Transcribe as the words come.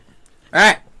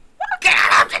Alright. Get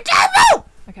out of the table!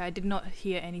 Okay, I did not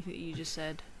hear anything that you just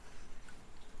said.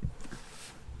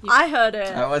 I heard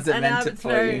it. I wasn't and meant I to was for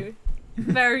very, you.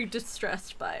 very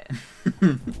distressed by it.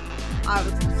 I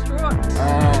was distraught.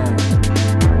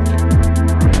 Oh.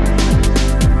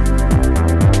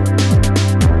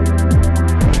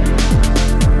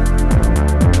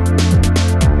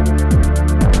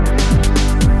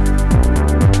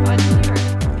 I didn't hear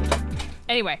it.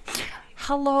 Anyway,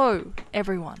 hello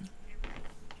everyone.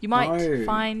 You might No.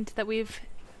 find that we've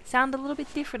sound a little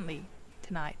bit differently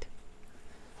tonight.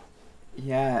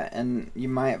 Yeah, and you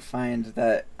might find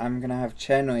that I'm gonna have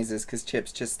chair noises because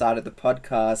Chips just started the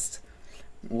podcast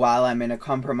while I'm in a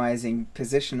compromising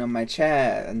position on my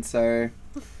chair, and so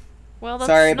Well, that's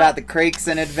sorry not, about the creaks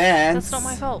in advance. That's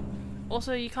not my fault.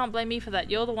 Also, you can't blame me for that.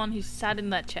 You're the one who sat in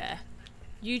that chair.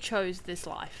 You chose this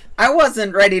life. I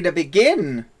wasn't ready to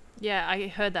begin. Yeah, I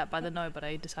heard that by the no, but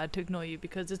I decided to ignore you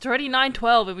because it's already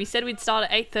 9:12 and we said we'd start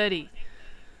at 8:30.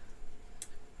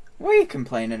 What are you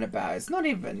complaining about? It's not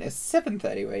even. It's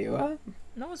 7:30 where you are.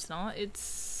 No, it's not.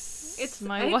 It's It's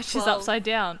my watch is 8:12. upside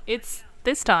down. It's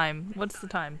this time. What's the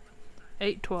time?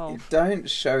 8:12. Don't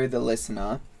show the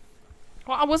listener.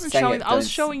 Well, I wasn't Say showing. it, I was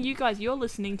don't showing you guys. You're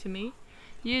listening to me.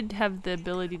 You'd have the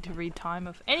ability to read time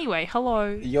of. Anyway, hello.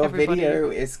 Your everybody.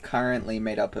 video is currently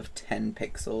made up of 10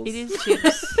 pixels. It is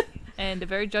Chips and a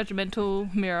very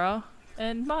judgmental mirror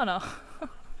and Mana.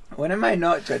 When am I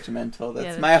not judgmental? That's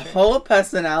that's my true. whole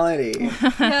personality.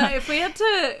 Yeah, if we had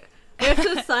to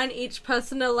assign each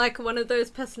person a, like, one of those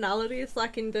personalities,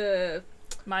 like in the,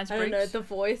 Mine's I don't know, Briggs. the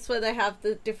Voice, where they have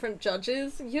the different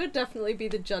judges, you'd definitely be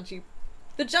the judgy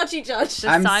judge. The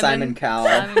I'm Simon Cowell.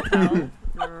 Simon Cowell.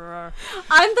 Brr.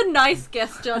 I'm the nice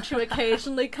guest judge who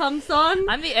occasionally comes on.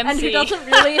 I'm the and who MC. doesn't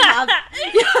really have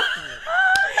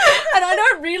and I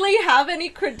don't really have any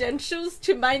credentials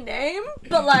to my name,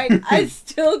 but like I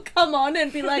still come on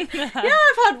and be like, yeah,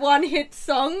 I've had one hit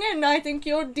song and I think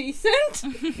you're decent.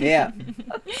 Yeah.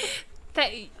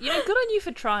 You know, good on you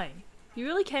for trying. You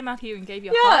really came out here and gave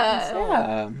your heart and soul.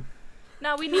 Yeah.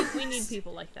 No, we need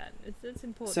people like that. It's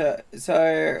important.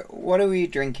 So what are we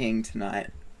drinking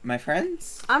tonight, my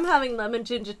friends? I'm having lemon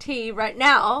ginger tea right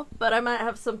now, but I might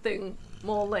have something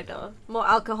more later, more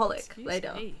alcoholic Excuse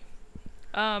later. me.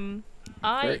 I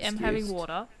Very am having excused.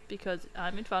 water because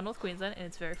I'm in far north Queensland and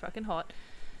it's very fucking hot,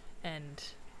 and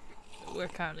we're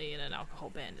currently in an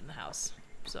alcohol ban in the house.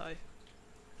 So,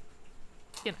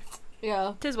 you know,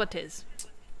 Yeah. tis what tis.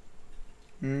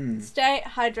 Mm. Stay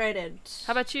hydrated.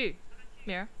 How about you,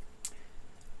 Mira?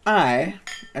 I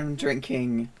am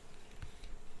drinking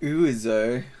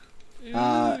Ouzo.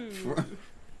 Ouzo.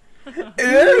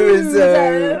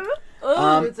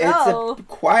 Ooh, It's a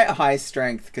quite high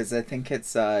strength because I think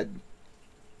it's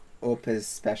Orpa's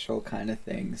special kind of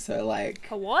thing. So like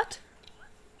A what?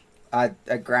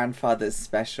 a grandfather's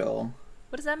special.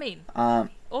 What does that mean? Um,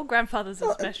 All grandfathers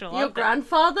are special. Your aren't they?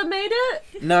 grandfather made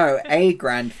it? no, a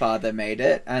grandfather made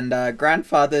it, and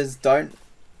grandfathers don't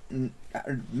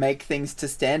make things to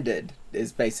standard.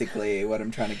 Is basically what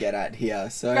I'm trying to get at here.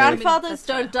 So Grandfathers that's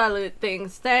don't dilute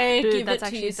things. They Dude, give it that's to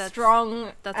actually- you that's-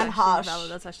 strong That's and actually harsh.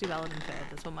 valid. That's actually valid and fair.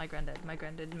 That's what my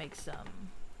granddad makes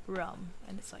rum,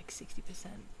 and it's like 60%.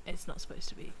 It's not supposed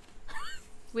to be.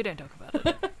 We don't talk about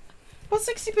it. well,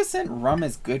 60% rum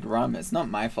is good rum. It's not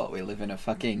my fault we live in a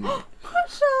fucking.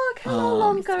 Shark, hello,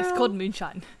 long girl. It's called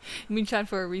moonshine. Moonshine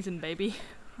for a reason, baby.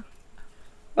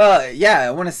 Well, yeah,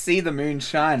 I want to see the moon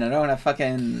shine. I don't want to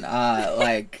fucking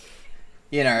like,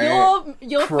 you know.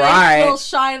 Your cry. face will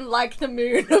shine like the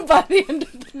moon by the end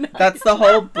of the night. That's the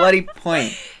whole bloody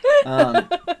point.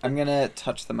 I'm gonna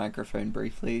touch the microphone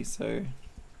briefly. So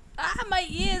Ah, my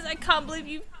ears! I can't believe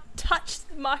you touched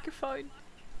the microphone.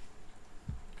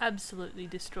 Absolutely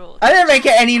distraught. I didn't make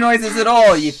any noises at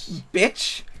all, you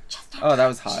bitch. Oh, that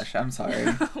was harsh. I'm sorry.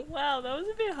 Wow, that was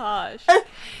a bit harsh.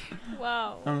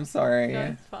 Wow. I'm sorry. No,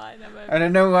 it's fine. I'm over I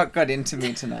don't know what got into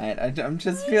me tonight. I'm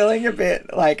just feeling a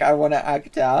bit like I want to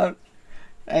act out.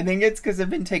 I think it's because I've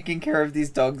been taking care of these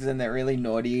dogs and they're really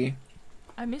naughty.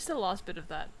 I missed the last bit of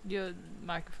that. Your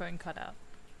microphone cut out.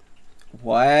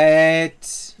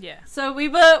 What? Yeah. So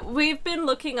we've been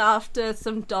looking after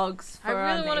some dogs for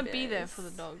I really want to be there for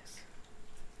the dogs.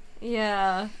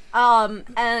 Yeah.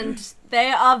 And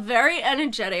they are very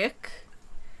energetic.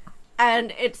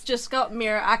 And it's just got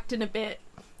Mira acting a bit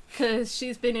because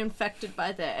she's been infected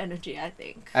by their energy, I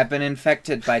think. I've been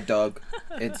infected by dog.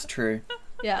 It's true.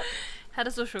 Yeah. How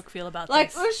does Ushuk feel about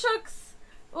Like this?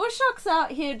 Ushuk's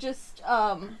out here just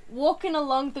walking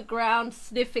along the ground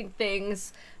sniffing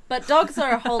things, but dogs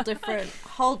are a whole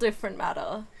different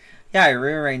matter. Yeah, I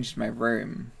rearranged my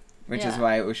room which is Yeah.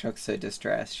 why Ushok's so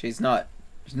distressed. She's not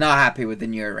happy with the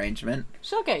new arrangement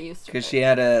She'll get used to it. because she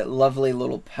had a lovely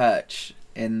little perch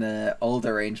in the old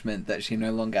arrangement that she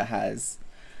no longer has.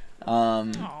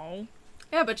 Oh.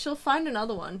 Yeah, but she'll find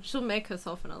another one. She'll make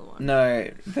herself another one. No,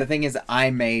 the thing is, I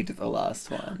made the last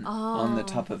one on the Oh.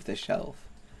 top of the shelf.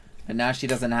 And now she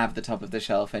doesn't have the top of the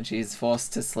shelf, and she's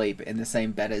forced to sleep in the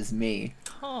same bed as me,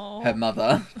 Oh. her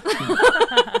mother.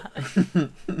 I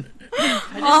just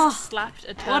Oh, slapped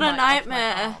a termite what a off my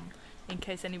nightmare. arm, in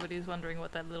case anybody was wondering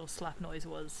what that little slap noise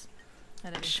was.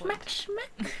 At any Schmack, point.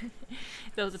 schmack.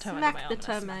 There was a termite Smack on my arm. the and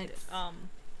I smacked termites.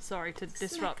 it. Sorry to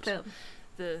disrupt Smack them.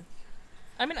 the.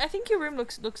 I mean, I think your room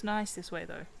looks nice this way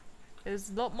though. There's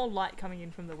a lot more light coming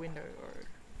in from the window,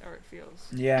 or it feels.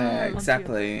 Yeah, Mm.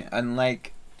 exactly. And,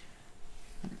 like,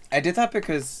 I did that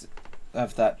because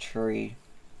of that tree.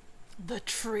 The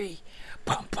tree.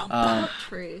 Bum, bum, Um,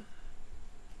 Tree.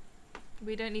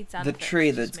 we don't need sound the effects, tree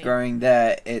just that's me. growing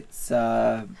there, it's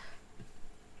a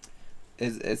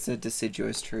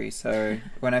deciduous tree. So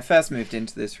when I first moved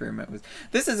into this room,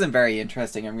 this isn't very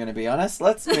interesting, I'm going to be honest.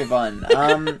 Let's move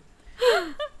on.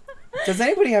 Does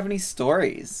anybody have any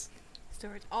stories?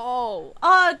 Storage. Oh,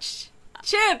 Oh, Chips,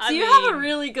 I you have a mean-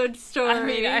 really good story. I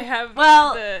mean, I have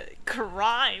Well- the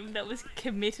crime that was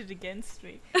committed against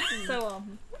me. So,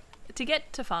 to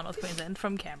get to Far North Queensland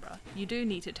from Canberra, you do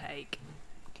need to take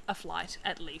a flight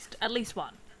at least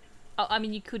one. Oh, I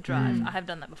mean, you could drive. Mm. I have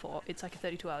done that before. It's like a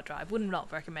 32-hour drive. Would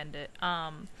not recommend it.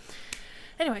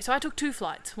 Anyway, so I took 2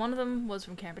 flights. One of them was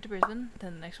from Canberra to Brisbane.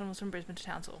 Then the next one was from Brisbane to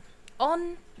Townsville.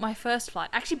 On my first flight,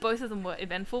 actually both of them were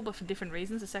eventful, but for different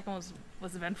reasons. The second one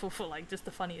was eventful for like just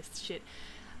the funniest shit.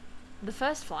 The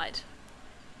first flight,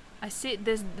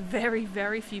 there's very,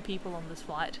 very few people on this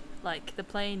flight. Like, the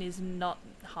plane is not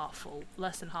half full,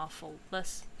 less than half full,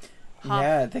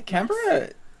 Yeah, the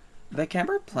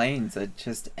Canberra planes are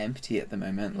just empty at the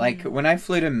moment. Like, when I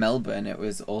flew to Melbourne, it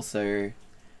was also,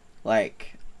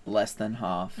 like, less than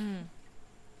half.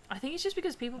 I think it's just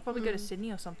because people probably go to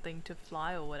Sydney or something to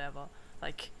fly or whatever.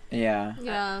 Like, Yeah.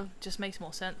 Yeah. just makes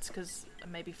more sense because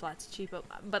maybe flights are cheaper.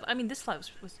 But I mean, this flight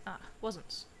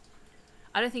wasn't.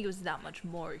 I don't think it was that much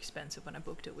more expensive when I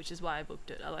booked it, which is why I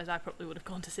booked it. Otherwise, I probably would have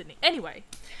gone to Sydney. Anyway,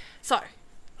 so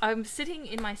I'm sitting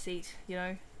in my seat, you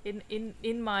know,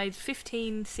 in my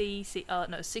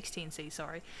 16C,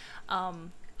 sorry,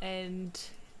 and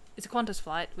it's a Qantas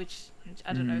flight, which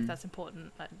I don't know if that's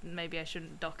important. Maybe I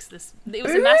shouldn't dox this. It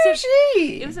was a massive.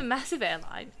 It was a massive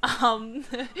airline.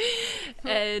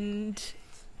 And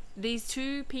these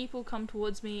 2 people come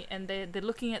towards me, and they're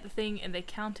looking at the thing, and they're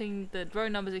counting the row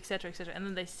numbers, etc., etc. And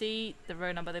then they see the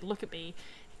row number. They look at me.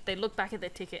 They look back at their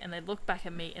ticket, and they look back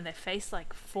at me, and their face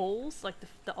like falls. Like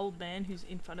the old man who's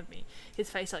in front of me, his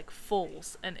face like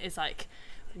falls, and is like,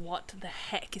 "What the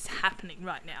heck is happening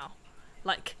right now?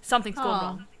 Like something's gone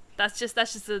wrong." That's just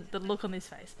the look on his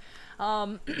face.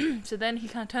 So then he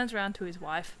kind of turns around to his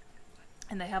wife,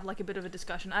 and they have like a bit of a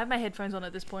discussion. I have my headphones on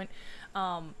at this point,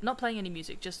 not playing any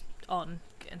music, just on,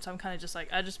 and so I'm kind of just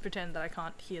like, I just pretend that I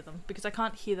can't hear them, because I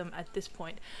can't hear them at this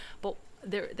point. But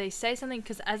they say something,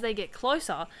 because as they get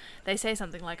closer, they say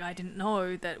something like, "I didn't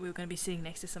know that we were going to be sitting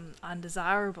next to some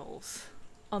undesirables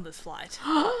on this flight."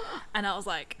 And I was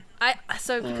like,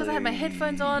 because I had my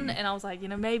headphones on, and I was like, you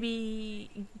know,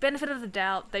 maybe benefit of the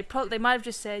doubt, they might have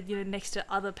just said, you know, next to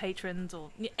other patrons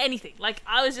or anything. Like,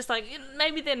 I was just like,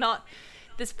 maybe they're not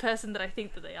this person that I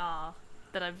think that they are,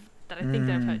 that I think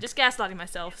that I've heard. Just gaslighting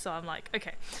myself. So I'm like,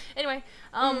 okay. Anyway,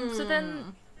 so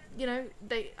then, you know,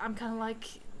 I'm kind of like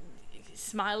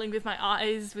smiling with my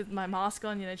eyes, with my mask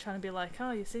on, you know, trying to be like,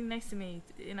 "Oh, you're sitting next to me,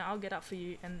 you know, I'll get up for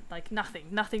you," and like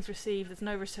nothing's received. There's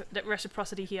no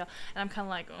reciprocity here, and I'm kind of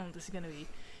like, "Oh, this is gonna be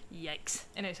yikes."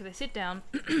 Anyway, so they sit down,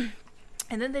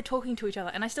 and then they're talking to each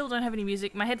other, and I still don't have any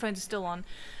music. My headphones are still on,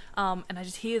 and I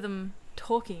just hear them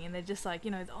talking, and they're just like,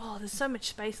 you know, "Oh, there's so much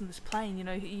space on this plane, you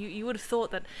know, you would have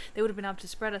thought that they would have been able to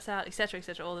spread us out, etc.,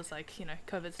 etc." All this, like, you know,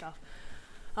 COVID stuff.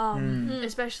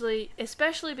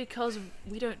 Especially because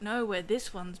we don't know where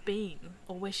this one's been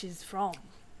or where she's from.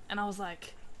 And I was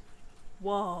like,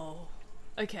 whoa,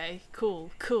 okay, cool,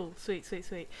 sweet.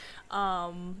 Just,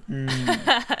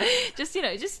 you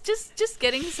know, just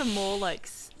getting some more like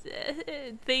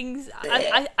things.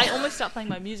 I almost start playing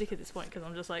my music at this point, because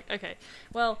I'm just like, okay,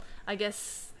 well, I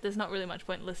guess there's not really much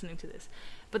point in listening to this.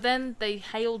 But then they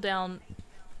hail down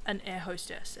an air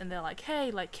hostess, and they're like, "Hey,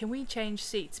 like, can we change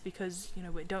seats, because, you know,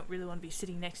 we don't really want to be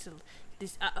sitting next to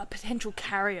this a potential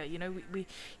carrier, you know, we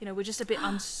you know, we're just a bit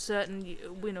uncertain, you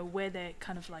know, where they're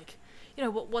kind of like, you know,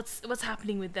 what's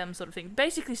happening with them," sort of thing.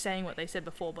 Basically saying what they said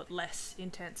before, but less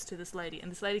intense to this lady.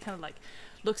 And this lady kind of like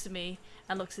looks at me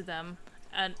and looks at them,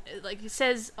 and like it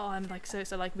says, "Oh, I'm like so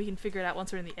like we can figure it out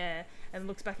once we're in the air," and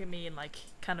looks back at me and like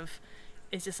kind of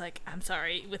is just like, "I'm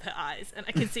sorry," with her eyes, and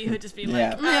I can see her just being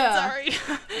like, "I'm sorry,"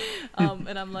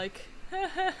 and I'm like,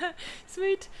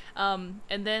 sweet. And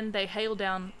then they hail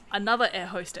down another air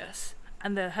hostess,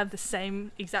 and they have the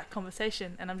same exact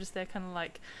conversation, and I'm just there, kind of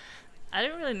like, I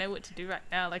don't really know what to do right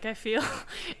now. Like I feel,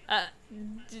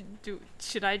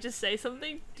 should I just say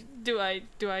something? Do I?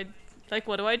 Like,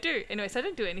 what do I do? Anyways, I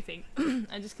don't do anything.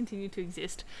 I just continue to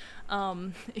exist.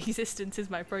 Existence is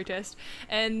my protest.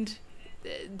 And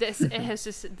this air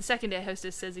hostess, the second air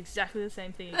hostess, says exactly the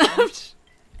same thing again.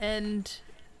 And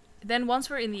then once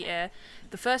we're in the air,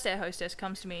 the first air hostess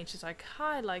comes to me and she's like,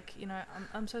 "Hi, like, you know,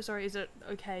 I'm so sorry. Is it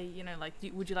okay? You know, like,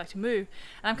 would you like to move?"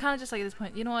 And I'm kind of just like, at this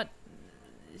point, you know what?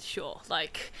 Sure.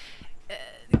 Like,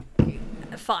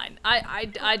 fine. I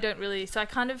don't really. So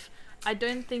I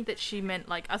don't think that she meant,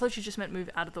 like, I thought she just meant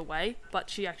move out of the way, but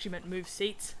she actually meant move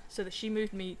seats, so that she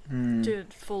moved me to a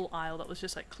full aisle that was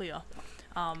just, like, clear.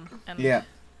 And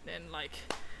like,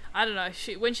 I don't know,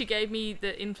 when she gave me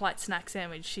the in-flight snack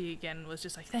sandwich, she again was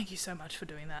just like, "Thank you so much for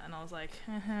doing that," and I was like,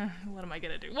 what am I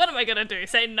gonna do? What am I gonna do?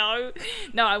 Say no?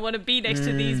 No, I want to be next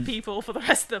to these people for the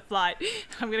rest of the flight.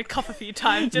 I'm gonna cough a few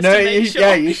times just to make sure.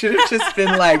 Yeah, you should have just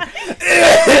been like,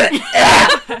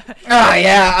 "Oh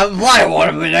yeah, I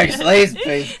want to be next to these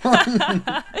people."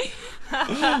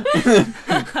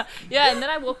 Yeah, and then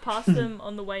I walked past them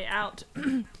on the way out,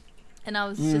 and I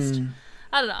was just,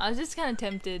 I don't know, I was just kind of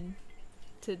tempted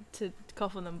to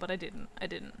cough on them, but I didn't.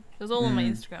 It was all on my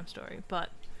Instagram story, but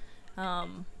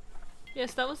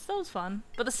yes, that was fun.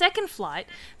 But the second flight,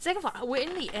 we're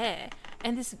in the air,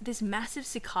 and this massive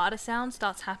cicada sound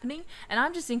starts happening, and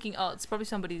I'm just thinking, oh, it's probably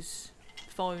somebody's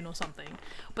phone or something.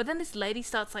 But then this lady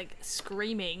starts like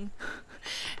screaming.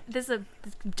 There's this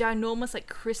ginormous like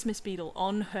Christmas beetle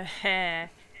on her hair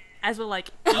as we're like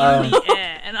in the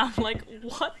air, and I'm like,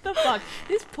 what the fuck?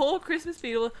 This poor Christmas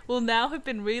beetle will now have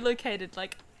been relocated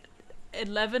like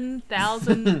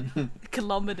 11,000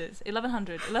 kilometers,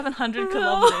 1100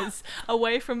 kilometers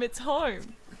away from its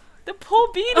home. The poor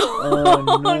beetle.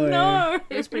 Oh no.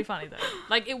 It was pretty funny though.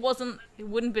 Like it wouldn't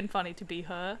have been funny to be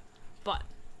her, but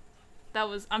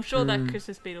I'm sure that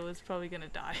Christmas beetle was probably gonna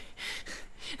die.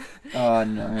 Oh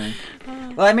no.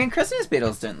 Well, I mean, Christmas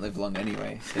beetles don't live long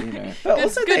anyway, so you know. But Good-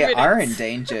 also good they are riddance.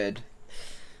 endangered.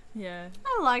 Yeah.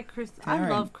 I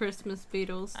love Christmas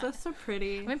beetles. They're so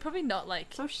pretty. I mean, probably not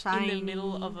like So shiny. in the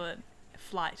middle of a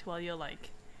flight while you're like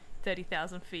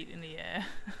 30,000 feet in the air.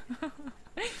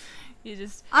 You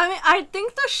just... I mean, I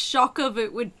think the shock of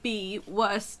it would be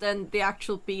worse than the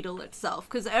actual beetle itself.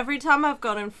 Because every time I've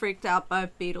gotten freaked out by a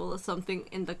beetle or something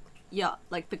in the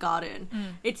the garden,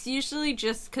 it's usually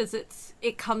just because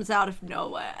it comes out of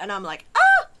nowhere, and I'm like,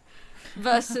 ah!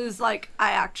 Versus, like,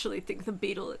 I actually think the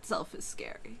beetle itself is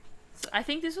scary. So. I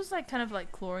think this was like kind of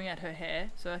like clawing at her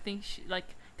hair. So I think she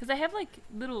like, because they have like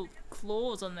little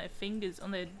claws on their fingers,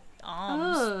 on their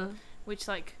arms. Oh. Which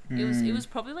like it was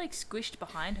probably like squished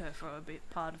behind her for a bit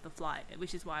part of the flight,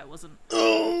 which is why it wasn't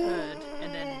heard.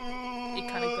 And then it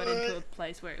kind of got into a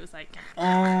place where it was like,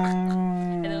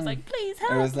 and it was like, "Please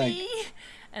help me!"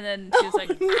 And then she was like,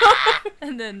 "Ah!"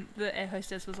 And then the air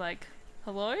hostess was like,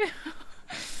 "Hello."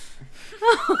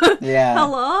 Yeah.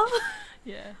 Hello?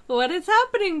 Yeah. What is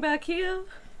happening back here?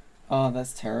 Oh,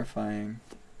 that's terrifying.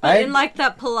 But in like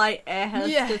that polite air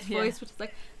hostess Yeah. voice, which is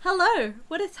like, "Hello,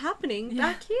 what is happening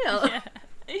back here?" Yeah.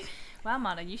 Wow,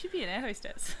 Mana, you should be an air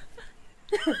hostess.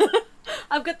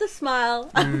 I've got the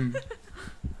smile.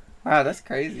 Wow, that's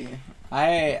crazy.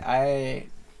 I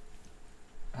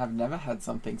have never had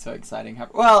something so exciting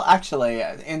happen. Well, actually,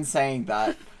 in saying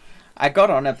that, I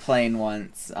got on a plane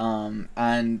once,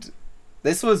 and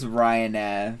this was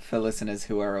Ryanair. For listeners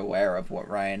who are aware of what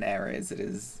Ryanair is, it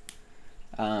is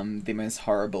the most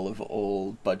horrible of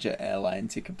all budget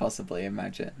airlines you could possibly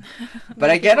imagine. But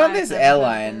I get on this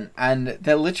airline, and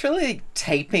they're literally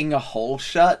taping a hole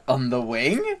shut on the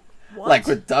wing, like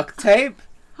with duct tape.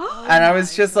 And I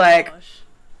was just like,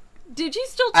 Did you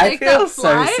still I take feel that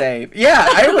flight? so safe. Yeah,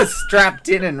 I was strapped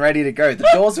in and ready to go. The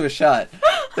doors were shut.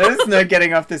 There was no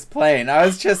getting off this plane. I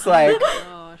was just like,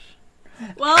 Gosh.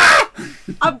 Well,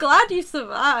 I'm glad you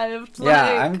survived.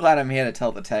 yeah, like, I'm glad I'm here to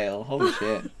tell the tale. Holy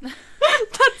shit.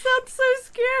 that sounds so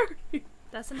scary.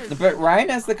 That's But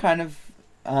Ryanair's the kind of,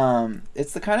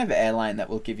 it's the kind of airline that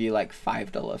will give you like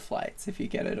 $5 flights if you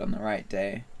get it on the right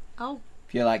day. Oh.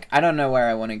 If you're like, I don't know where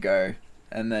I want to go,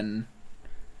 and then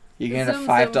you get a Zoom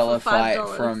 $5 for flight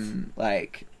 $5. from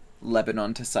like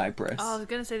Lebanon to Cyprus. Oh, I was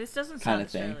gonna say this doesn't Kind sound of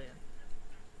thing.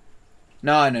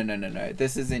 Australian. No.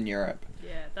 This is in Europe.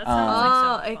 Yeah, that sounds like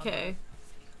so much fun. Okay.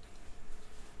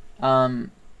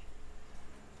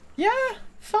 Yeah,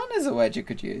 fun is a word you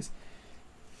could use.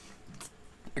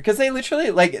 Because they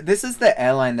literally, like, this is the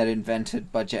airline that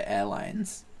invented budget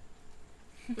airlines.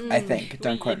 I think.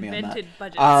 Don't quote me on that. Invented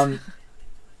budgets.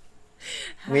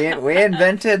 We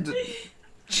invented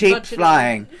cheap Budgeting.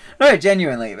 flying. No,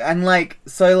 genuinely. And, like,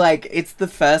 so, like, it's the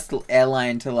first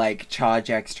airline to, like, charge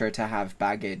extra to have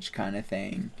baggage kind of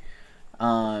thing.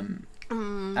 And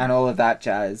all of that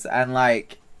jazz. And,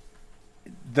 like,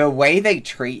 the way they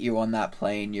treat you on that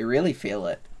plane, you really feel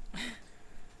it.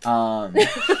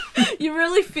 You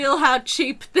really feel how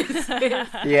cheap this is.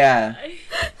 Yeah.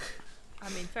 I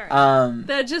mean, fair enough.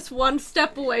 They're just one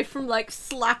step away from, like,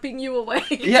 slapping you away.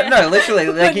 Yeah, no, literally,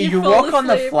 like, When you you fall walk on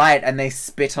the asleep. flight and they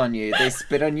spit on you. They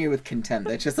spit on you with contempt.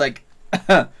 They're just like,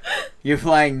 you're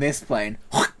flying this plane.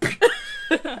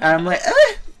 And I'm like,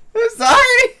 I'm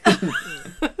sorry.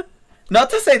 Not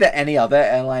to say that any other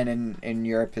airline in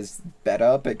Europe is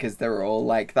better, because they're all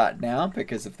like that now,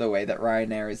 because of the way that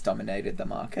Ryanair has dominated the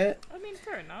market. I mean,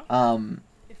 fair enough.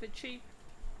 If it's cheap.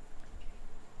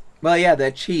 Well, yeah, they're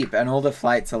cheap, and all the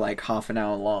flights are like half an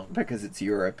hour long, because it's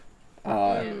Europe.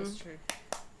 Yeah, that's true.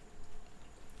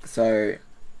 So,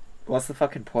 what's the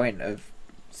fucking point of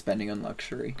spending on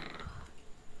luxury?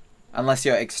 Unless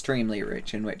you're extremely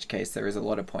rich, in which case there is a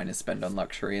lot of point to spend on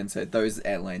luxury, and so those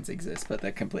airlines exist, but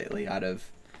they're completely out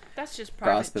of That's just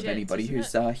private grasp of jets, anybody isn't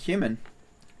who's it? human.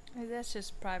 That's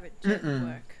just private jet Mm-mm.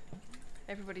 work.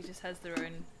 Everybody just has their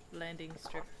own landing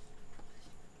strip.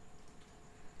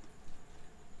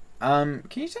 Can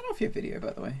you turn off your video,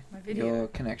 by the way? My video? Your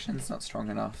connection's not strong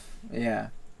enough. Yeah.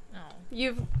 Oh.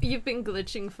 You've been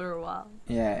glitching for a while.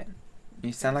 Yeah.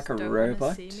 You sound like a Don't wanna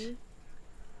robot. see me?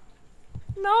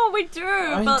 No, we do.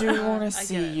 I but do want I to get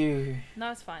see it. you.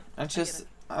 No, it's fine. I get just, it.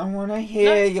 I want to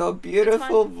hear your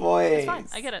beautiful voice. It's fine.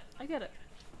 I get it. I get it.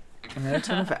 I'm going to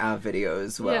turn off our video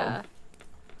as well. Yeah.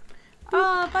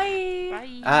 Bye.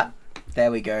 Bye.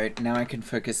 There we go. Now I can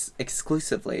focus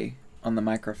exclusively on the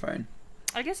microphone.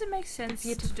 I guess it makes sense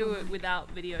to do it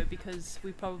without video because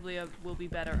we probably will be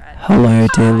better at. Hello,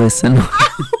 dear listener.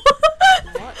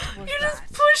 What was You that? just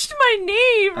pushed my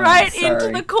knee right into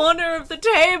sorry. the corner of the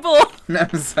table.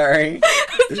 I'm sorry.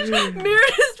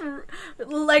 Mira's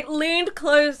like leaned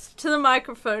close to the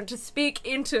microphone to speak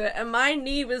into it, and my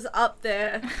knee was up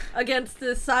there against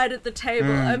the side of the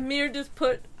table. And Mira just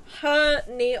put her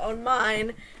knee on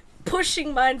mine,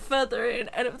 pushing mine further in,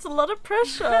 and it was a lot of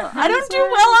pressure. I don't do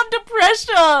well under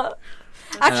pressure.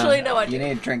 Actually, no, I You do.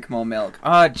 need to drink more milk.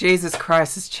 Oh, Jesus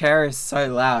Christ, this chair is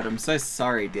so loud. I'm so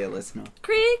sorry, dear listener.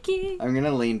 Creaky. I'm going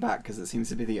to lean back because it seems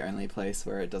to be the only place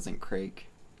where it doesn't creak.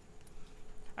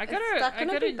 I Is gotta. that I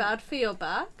gonna gotta. be bad for your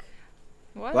back?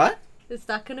 What? Is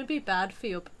that gonna be bad for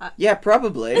your back? Yeah,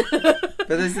 probably. But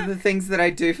those are the things that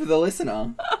I do for the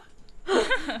listener.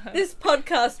 This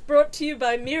podcast brought to you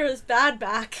by Mira's bad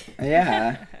back.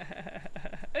 Yeah.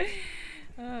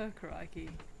 Oh, crikey.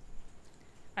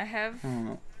 I have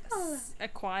Oh.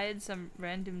 acquired some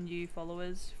random new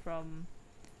followers from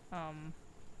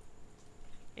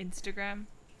Instagram,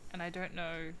 and I don't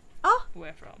know Oh.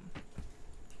 where from.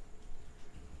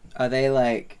 Are they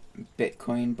like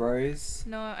Bitcoin bros?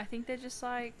 No, I think they're just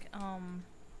like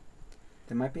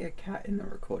There might be a cat in the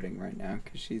recording right now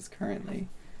because she's currently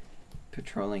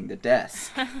patrolling the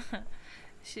desk.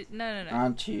 no.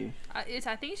 Aren't you? I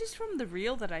think it's just from the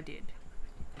reel that I did.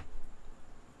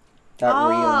 That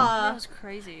That was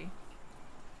crazy.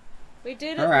 We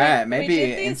did real. it. Alright, we maybe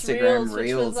did these Instagram which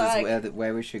Reels was like, is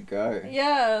where we should go.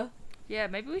 Yeah. Yeah,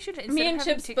 maybe we should. Instead Me of and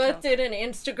having Chips TikTok, both did an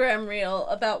Instagram reel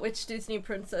about which Disney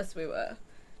princess we were.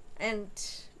 And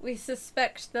we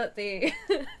suspect that the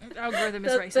algorithm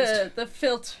is racist. the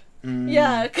filter. Mm.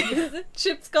 Yeah, because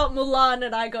Chips got Mulan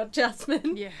and I got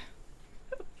Jasmine. Yeah.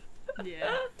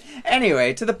 Yeah.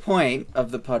 Anyway, to the point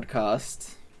of the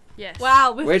podcast. Yes.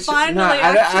 Wow, we're Which- finally no,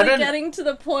 I actually don't- getting to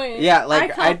the point. Yeah,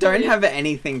 like I can't don't believe- have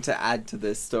anything to add to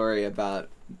this story about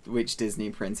which Disney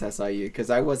princess are you because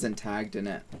I wasn't tagged in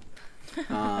it.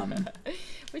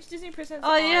 Which Disney princess?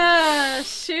 Oh yeah,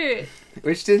 shoot.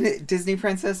 Which Disney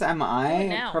princess am I?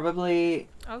 now. Probably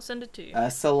I'll send it to you.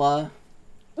 Ursula.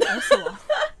 Ursula.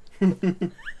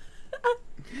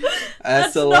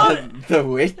 Ursula the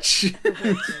witch.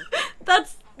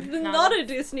 That's not a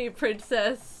Disney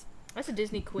princess. That's a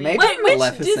Disney queen. Maybe Wait, which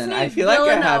Maleficent. Disney I feel like I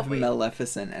villain have are we?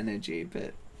 Maleficent energy,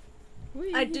 but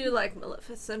Whee! I do like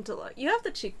Maleficent a lot. You have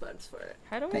the cheekbones for it.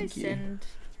 How do Thank I you. send?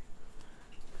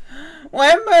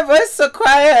 why is my voice so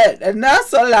quiet and not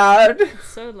so loud? It's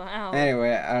so loud.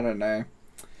 Anyway, I don't know.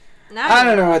 Now I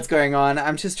don't you know are. what's going on.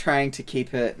 I'm just trying to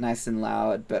keep it nice and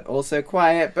loud, but also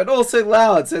quiet, but also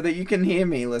loud so that you can hear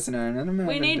me, listener. And I'm We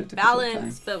having a need difficult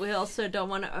balance, time. but we also don't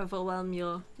want to overwhelm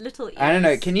your little ears. I don't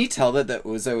know. Can you tell that the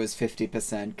Ouzo was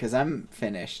 50%? Because I'm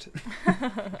finished.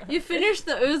 You finished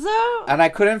the Ouzo? And I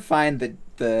couldn't find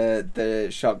the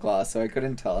shot glass, so I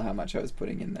couldn't tell how much I was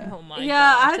putting in there. Oh my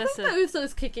Yeah, gosh. I That's think the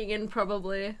Ouzo's kicking in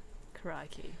probably.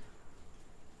 crikey.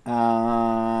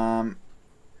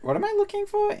 What am I looking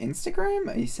for?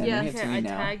 Instagram? Are you sending Yeah. it to Here, me I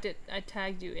now?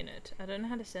 tagged you in it. I don't know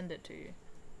how to send it to you.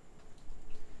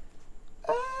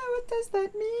 Oh, what does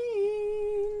that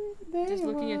mean? There Just you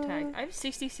look at your are. tag. I have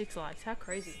 66 likes. How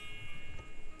crazy.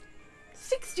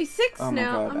 66 Oh my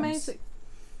now. God, I'm Amazing.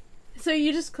 So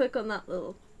you just click on that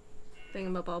little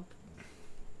thingamabob.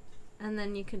 And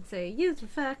then you can say use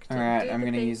effect. and Alright, do I'm the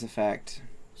gonna thing. use effect.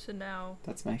 So now,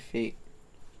 That's my feet.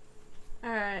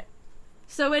 Alright.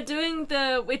 So we're doing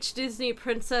the Which Disney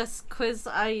Princess Quiz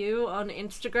Are You on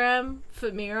Instagram for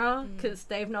Mira, because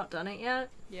they've not done it yet.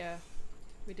 yeah,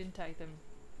 we didn't tag them.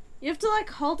 You have to like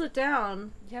hold it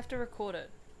down. You have to record it.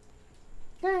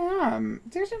 Damn. I'm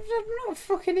not a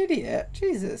fucking idiot.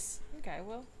 Jesus. Okay,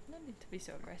 well, no need to be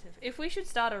so aggressive. If we should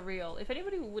start a reel, if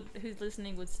anybody who's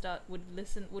listening would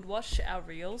watch our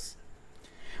reels.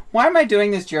 Why am I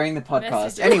doing this during the podcast?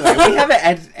 Messages. Anyway, we have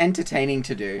entertaining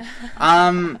to do.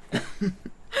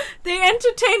 The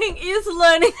entertaining is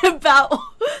learning about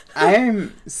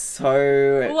I'm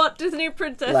so what Disney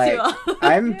princess like you are.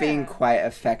 I'm Yeah. being quite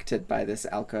affected by this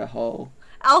alcohol.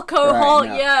 Alcohol, right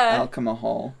now. yeah.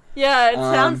 Alcohol. Yeah, it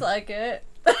Um, sounds like it.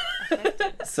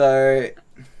 So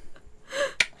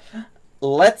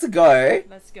let's go.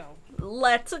 Let's go.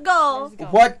 Let's go. Let's go.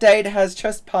 What date has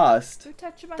just passed? Who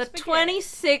touched my The spaghetti?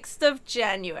 26th of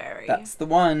January. That's the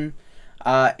one.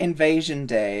 Invasion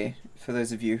Day, for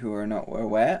those of you who are not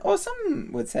aware, or some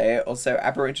would say also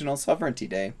Aboriginal Sovereignty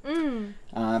Day,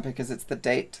 because it's the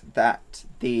date that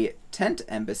the Tent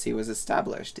Embassy was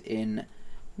established in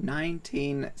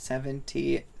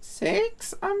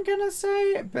 1976, I'm gonna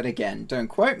say. But again, don't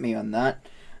quote me on that,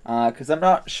 because I'm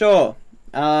not sure.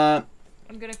 I'm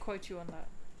gonna quote you on that.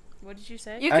 What did you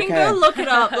say? You can Okay. go look it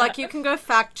up, like you can go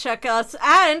fact check us,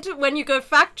 and when you go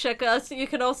fact check us, you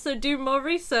can also do more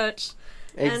research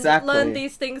Exactly. and learn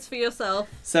these things for yourself.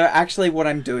 So actually what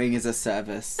I'm doing is a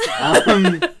service.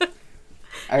 I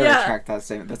Yeah. retract that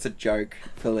statement. That's a joke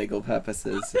for legal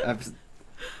purposes.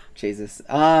 Jesus.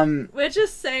 We're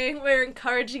just saying we're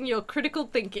encouraging your critical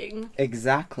thinking.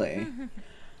 Exactly.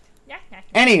 Yeah.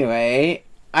 Anyway,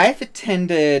 I've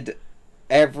attended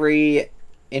every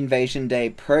Invasion Day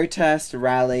protest,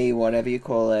 rally, whatever you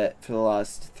call it, for the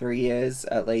last 3 years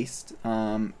at least.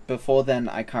 Before then,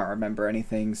 I can't remember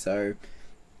anything, so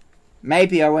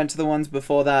maybe I went to the ones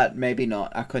before that, maybe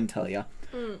not. I couldn't tell you.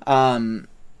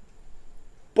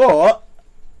 But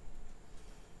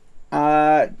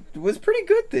it was pretty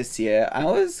good this year. I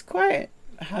was quite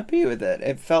happy with it.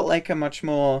 It felt like a much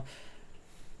more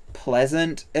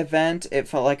pleasant event. It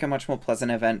felt like a much more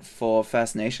pleasant event for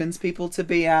First Nations people to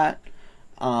be at.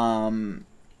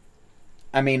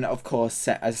 I mean, of course,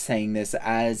 as saying this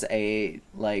as a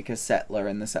settler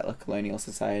in the settler colonial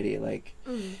society,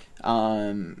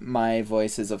 my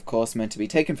voice is of course meant to be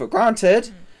taken for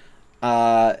granted.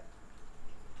 If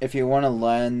you want to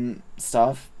learn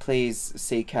stuff, please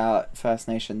seek out First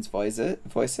Nations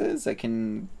voices. I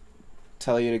can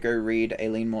tell you to go read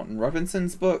Aileen Morton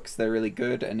Robinson's books. They're really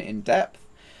good and in-depth.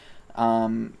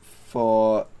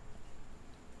 For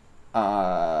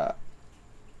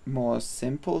more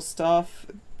simple stuff,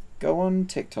 go on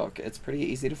TikTok. It's pretty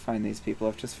easy to find these people.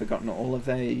 I've just forgotten all of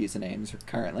their usernames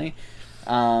currently.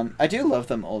 I do love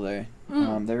them all though.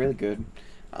 They're really good.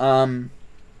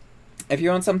 If you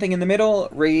want something in the middle,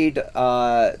 read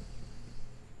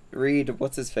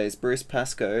what's his face, Bruce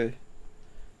Pascoe,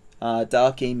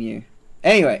 Dark Emu.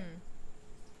 Anyway,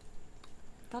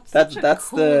 That's that's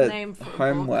cool the name for a book.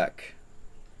 homework.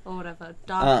 Or whatever.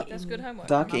 Dark That's Emu. good homework.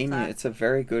 Dark I love Emu. that. It's a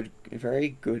very good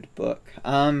book.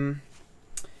 But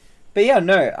yeah,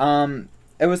 no.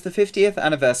 It was the 50th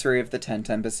anniversary of the Tent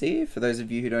Embassy. For those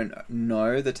of you who don't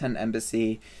know, the Tent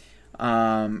Embassy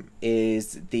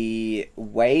is the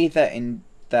way that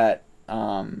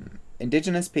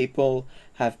Indigenous people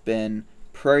have been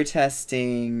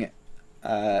protesting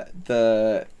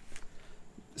the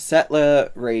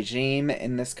settler regime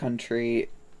in this country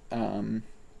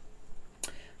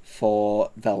for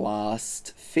the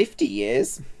last 50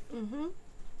 years. Mm-hmm.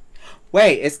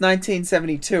 Wait, it's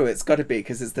 1972. It's got to be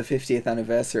because it's the 50th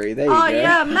anniversary. There you Oh go.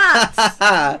 yeah, maths.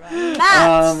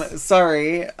 Maths.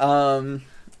 Sorry. It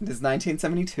is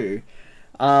 1972.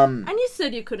 And you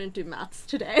said you couldn't do maths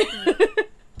today.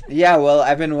 Yeah, well,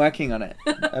 I've been working on it.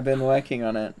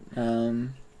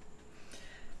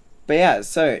 But yeah,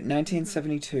 so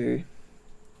 1972.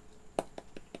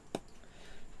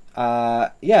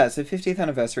 Yeah, so 50th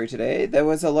anniversary today. There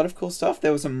was a lot of cool stuff.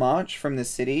 There was a march from the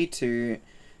city to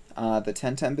the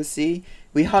Tent Embassy.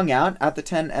 We hung out at the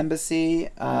Tent Embassy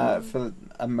for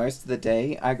most of the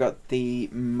day. I got the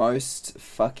most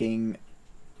fucking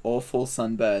awful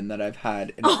sunburn that I've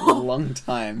had in a long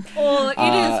time. Oh,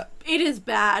 it is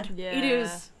bad. Yeah. It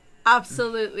is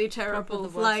absolutely terrible.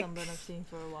 Probably the worst Like, sunburn I've seen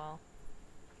for a while.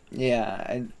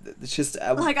 Yeah, it's just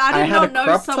like I did had not a know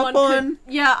crop someone top could. on.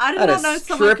 Yeah, I did Had a not know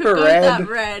someone could strip of go red. that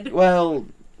red. Well,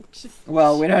 Just-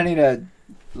 we don't need to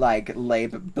like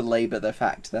belabor the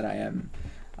fact that I am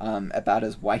about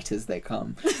as white as they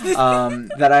come.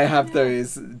 That I have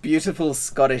those beautiful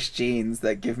Scottish genes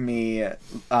that give me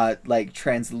like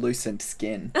translucent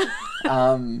skin.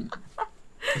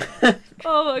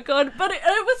 Oh my god, but it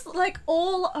was like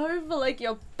all over like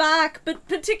your back, but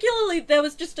particularly there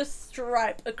was just a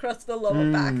stripe across the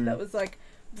lower back that was like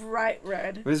bright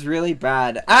red. It was really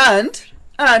bad. And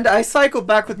I cycled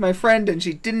back with my friend and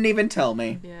she didn't even tell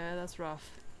me. Yeah, that's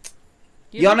rough.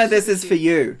 Yana, this is for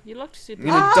you. You looked super. I'm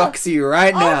gonna dox you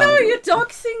right now. Oh no, you're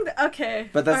doxing. Okay.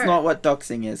 But that's Alright. not what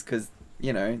doxing is, because,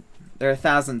 you know, there are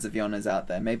thousands of Yonas out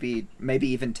there. Maybe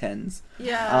even tens.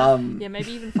 Yeah. Yeah,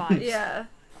 maybe even 5. Yeah.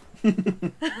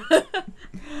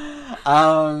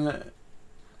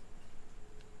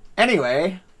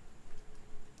 Anyway.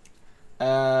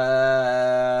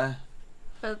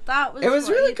 But that was. It was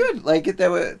what really you- good. Like,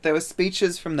 there were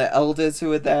speeches from the elders who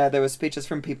were there. There were speeches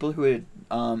from people who had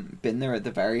been there at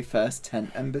the very first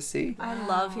Tent Embassy. I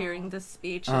love hearing the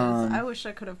speeches. Um, I wish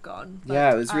I could have gone. But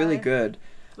Yeah, it was really I good.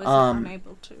 Was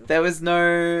unable to. There was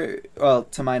no, well,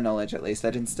 to my knowledge at least,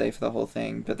 I didn't stay for the whole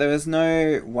thing, but there was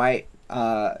no white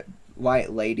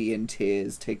lady in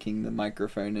tears taking the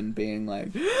microphone and being like,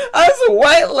 as a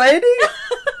white lady,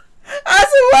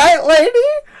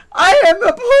 I am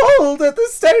appalled at the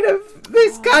state of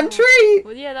this country.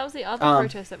 Well, yeah, that was the other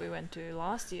protest that we went to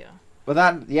last year. Well,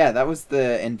 that was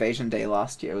the Invasion Day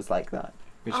last year. It was like that,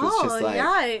 which was just like,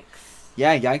 yikes!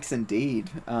 yeah, yikes indeed.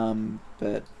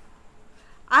 But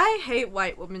I hate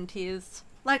white woman tears.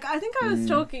 Like, I think I was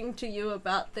talking to you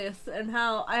about this and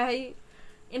how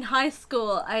in high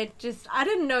school, I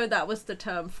didn't know that was the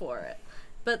term for it.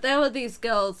 But there were these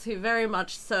girls who very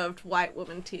much served white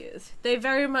woman tears. They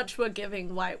very much were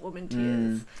giving white woman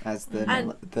tears. as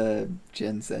And- the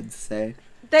Gen Zeds say.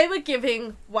 They were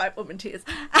giving white woman tears.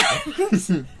 And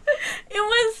it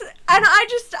was, and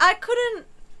I couldn't,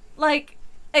 like,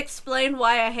 explain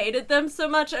why I hated them so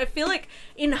much. I feel like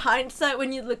in hindsight,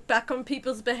 when you look back on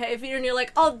people's behavior and you're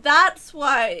like, oh, that's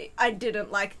why I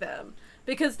didn't like them.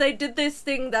 Because they did this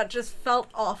thing that just felt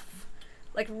off,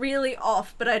 like really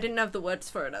off, but I didn't have the words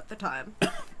for it at the time.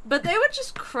 But they would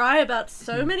just cry about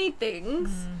so many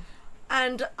things,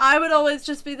 and I would always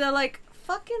just be there like,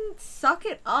 fucking suck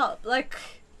it up. Like,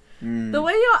 the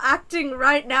way you're acting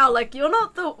right now, like, you're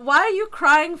not why are you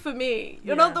crying for me?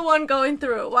 You're not the one going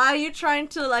through it. Why are you trying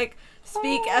to, like,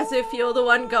 speak as if you're the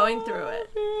one going through it?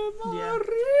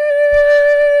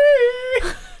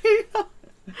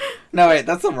 No, wait,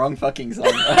 that's the wrong fucking song.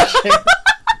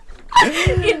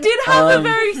 It did have a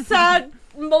very sad,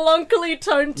 melancholy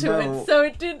tone to No. it, so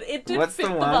it did What's fit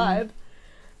the the one? vibe.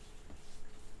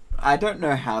 I don't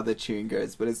know how the tune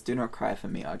goes, but it's Do Not Cry for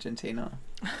Me, Argentina.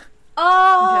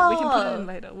 Oh, Okay, we can put it in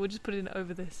later. We'll just put it in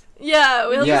over this. Yeah,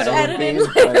 we'll Yeah, just it edit would be it in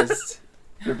later. post.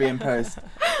 It would be in post.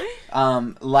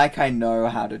 Like I know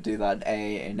how to do that,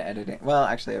 in editing. Well,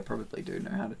 actually, I probably do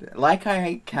know how to do it. Like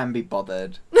I can be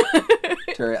bothered.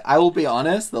 I will be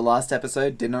honest, the last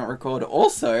episode did not record.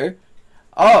 Also,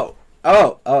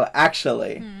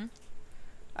 actually,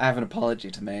 I have an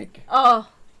apology to make. Oh,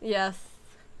 yes.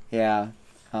 Yeah.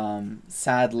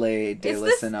 Sadly, dear Is this-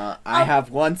 listener, I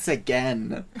have once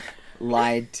again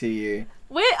lied to you.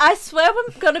 I swear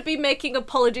we're going to be making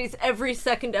apologies every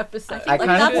second episode. I Like, kind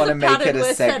that's of want to the make pattern it a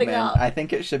we're setting segment. up. I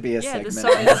think it should be a Yeah, segment. the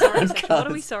sorry on section. What are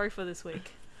podcast. we sorry for this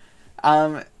week?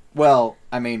 Well,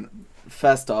 I mean,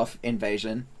 first off,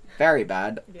 invasion. Very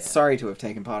bad. Yeah. Sorry to have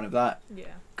taken part of that. Yeah.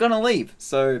 Gonna leave,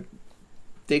 so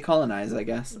decolonize, I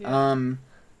guess. Yeah.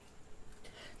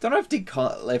 Don't know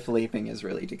if leaving is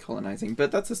really decolonizing,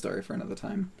 but that's a story for another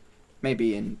time.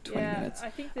 Maybe in 20 minutes. I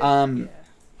think that,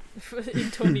 Yeah.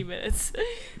 in 20 minutes.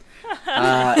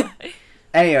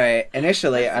 Anyway,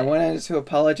 initially, I wanted to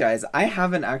apologize. I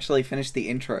haven't actually finished the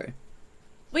intro.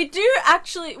 We do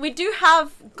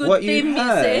have good theme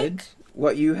music.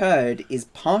 What you heard is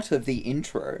part of the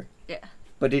intro. Yeah.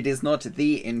 But it is not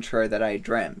the intro that I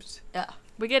dreamt. Yeah.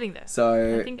 We're getting there.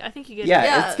 So I think you get yeah,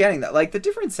 Yeah. it's getting that. Like, the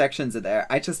different sections are there.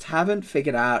 I just haven't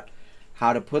figured out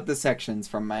how to put the sections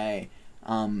from my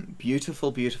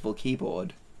beautiful, beautiful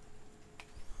keyboard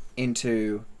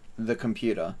into the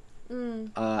computer.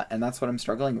 And that's what I'm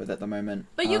struggling with at the moment.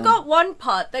 But you got one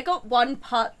part. They got one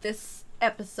part this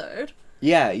episode.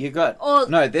 Yeah, you got... Or-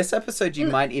 No, this episode you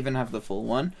might even have the full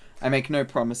one. I make no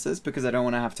promises because I don't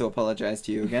want to have to apologise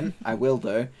to you again. I will,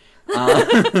 though.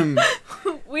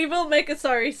 We will make a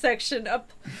sorry section.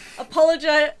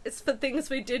 Apologize for things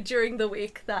we did during the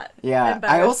week that Yeah,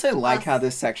 I also embarrassed like us. how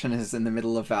this section is in the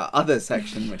middle of our other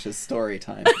section, which is story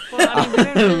time. Well, I mean, we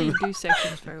don't really do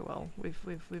sections very well.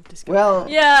 We've discovered. Well,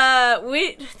 Yeah,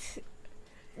 we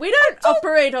don't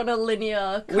operate on a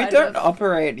linear we kind don't of...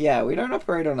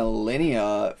 operate on a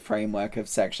linear framework of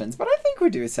sections, but I think we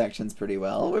do sections pretty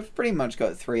well. We've pretty much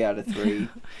got 3 out of 3.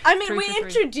 I mean, 3 we for 3.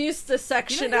 introduced the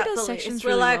section You know who at does the sections least. We're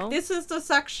really like, well? this is the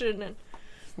section. And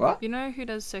What? You know who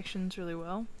does sections really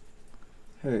well?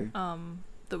 Who?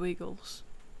 The Wiggles.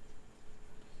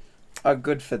 Oh,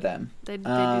 good for them. They do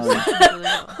Um, sections really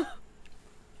well.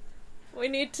 we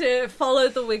need to follow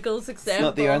the Wiggles It's example.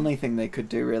 not the only thing they could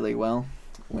do really well.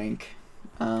 Wink.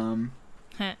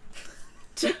 Like,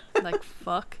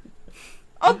 fuck.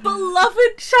 A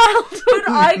beloved childhood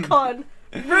icon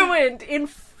ruined in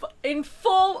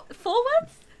 4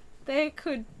 words? They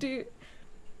could do...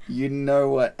 You know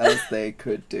what else they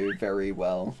could do very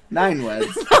well. 9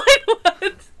 words. 9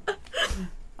 words.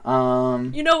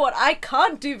 Um, You know what I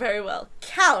can't do very well?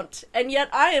 Count. And yet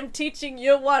I am teaching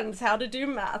year ones how to do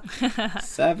math.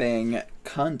 serving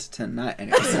cunt tonight.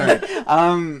 Anyway, sorry.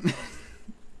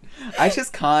 I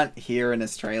just can't hear an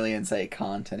Australian say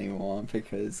can't anymore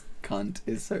because cunt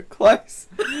is so close.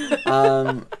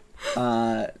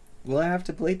 Will I have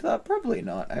to bleep that? Probably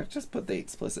not. I've just put the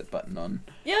explicit button on.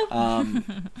 Yeah.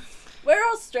 We're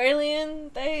Australian.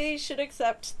 They should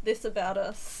accept this about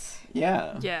us.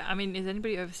 Yeah. Yeah, I mean, is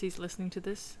anybody overseas listening to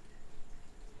this?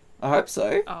 I hope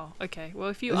so. Oh, okay. Well,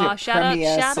 if you This is are, a shout out.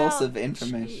 premier Shout source out. of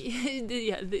information.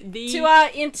 Yeah, the To our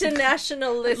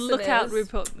international listeners. look out,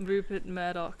 Rupert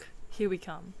Murdoch. Here we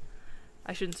come.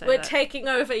 I shouldn't say We're that. taking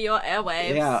over your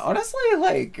airwaves. Yeah, honestly,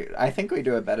 like, I think we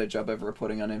do a better job of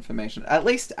reporting on information, at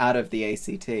least out of the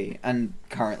ACT and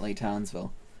currently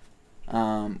Townsville.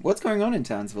 What's going on in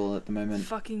Townsville at the moment?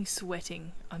 Fucking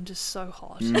sweating. I'm just so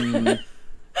hot. Mm,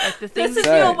 Like the things. This is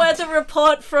So- your weather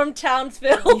report from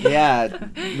Townsville. yeah,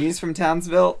 news from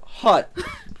Townsville, hot.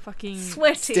 Fucking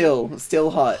Sweaty. Still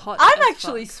hot. hot. I'm as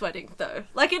actually fuck. sweating though.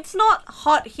 Like, it's not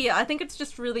hot here. I think it's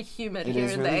just really humid It here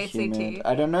is in really the ACT. humid.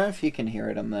 I don't know if you can hear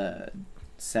it on the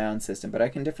sound system, but I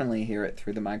can definitely hear it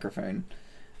through the microphone.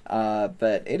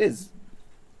 But it is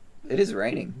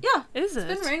raining. Yeah, Is it?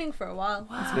 it's been raining for a while.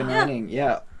 Wow. It's been Yeah. raining,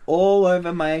 yeah, all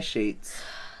over my sheets.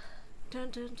 Dun,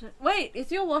 dun, dun. Wait,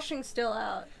 is your washing still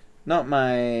out? Not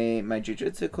my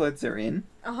jujutsu clothes are in.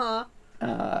 Uh-huh.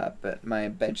 But my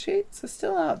bed sheets are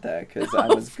still out there because I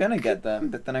was gonna get them,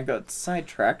 but then I got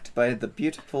sidetracked by the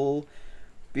beautiful,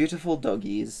 beautiful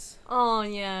doggies. Oh,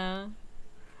 yeah.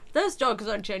 Those dogs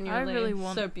are I genuinely really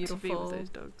want so to be beautiful. with those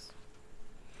dogs.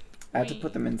 I had to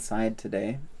put them inside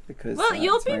today because. Well,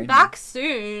 you'll it's be raining. back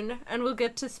soon, and we'll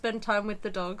get to spend time with the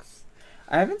dogs.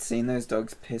 I haven't seen those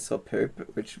dogs piss or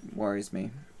poop, which worries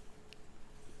me.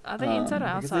 Are they inside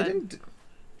or because outside?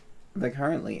 They're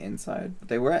currently inside.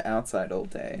 They were outside all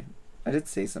day. I did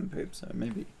see some poop, so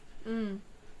maybe. Mm.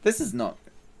 This is not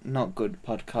good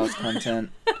podcast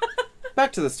content.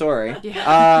 Back to the story.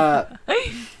 Yeah.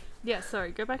 Yeah.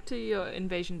 Sorry. Go back to your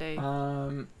Invasion Day.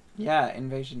 Yeah,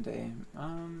 Invasion Day.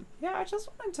 Yeah, I just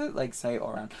wanted to say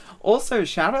all around. Also,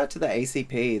 shout out to the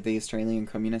ACP, the Australian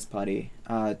Communist Party,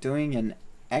 doing an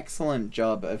excellent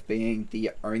job of being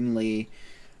the only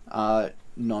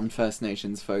non-First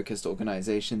Nations focused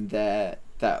organization there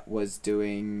that was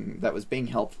being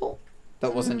helpful.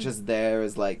 That wasn't just there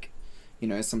as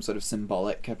some sort of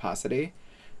symbolic capacity.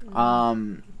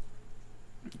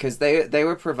 Because they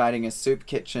were providing a soup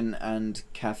kitchen and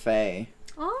cafe.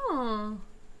 Oh.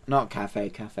 Not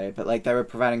cafe, but they were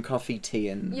providing coffee, tea,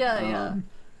 and Yeah.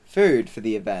 food for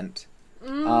the event.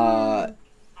 Mm.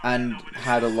 And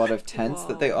had a lot of tents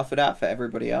that they offered out for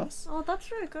everybody else. Oh,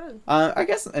 that's really good. I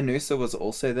guess Anusa was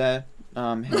also there,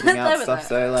 handing They out were stuff.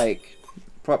 there. So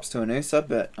props to Anusa,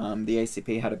 but the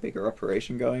ACP had a bigger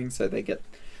operation going, so they get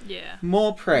Yeah.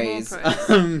 more praise. More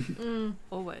praise.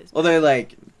 Always. Although, to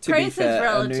Praise is be fair,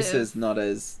 relative. Anusa's not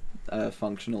as a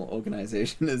functional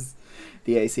organization as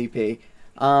the ACP.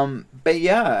 But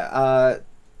yeah,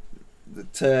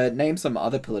 to name some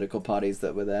other political parties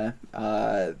that were there,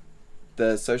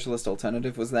 the Socialist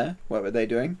Alternative was there. What were they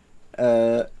doing?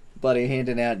 bloody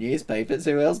handing out newspapers.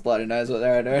 Who else bloody knows what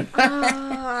they're doing?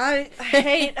 I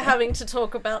hate having to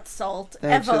talk about salt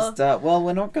They're ever. just, well,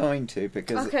 we're not going to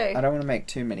because Okay. I don't want to make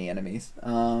too many enemies.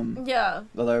 Yeah.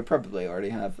 Although I probably already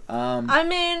have. I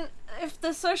mean, if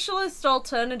the socialist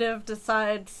alternative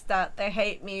decides that they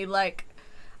hate me, like,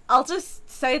 I'll just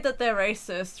say that they're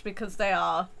racist because they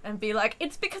are, and be like,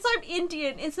 it's because I'm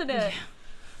Indian, isn't it?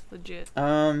 Legit.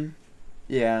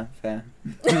 Yeah, fair.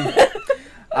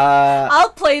 I'll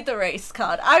play the race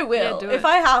card. I will. Yeah, do if it.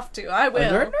 I have to, I will. I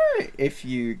don't know if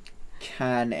you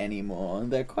can anymore.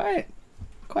 They're quite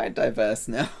diverse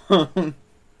now.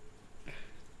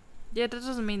 Yeah, that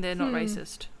doesn't mean they're not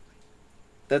racist.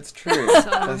 That's true. So-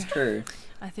 That's true.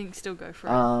 I think still go for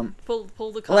it.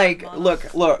 Pull the card. Like, Mana.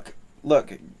 look.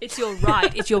 It's your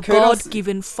right. It's your Kudos-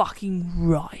 God-given fucking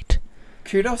right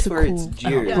Kudos to where it's call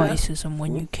due. out racism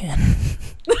when you can.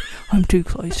 I'm too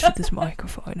close to this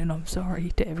microphone, and I'm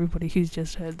sorry to everybody who's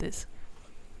just heard this.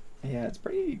 Yeah, it's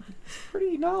pretty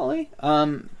gnarly.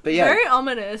 But yeah. Very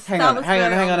ominous. Hang on.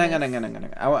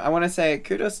 I want to say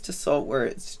kudos to Salt where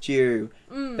it's due.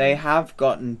 They have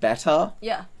gotten better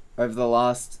Yeah. over the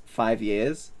last 5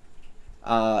 years.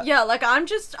 Yeah, like,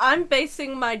 I'm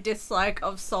basing my dislike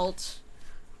of salt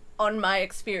on my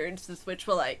experiences, which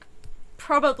were, like,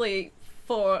 probably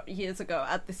 4 years ago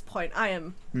at this point. I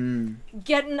am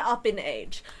getting up in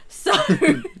age. So,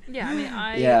 Yeah, I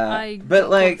mean, Yeah, I but, got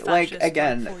like, called fascist,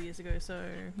 again- 4 years ago, so,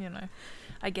 you know,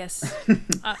 I guess.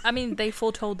 I mean, they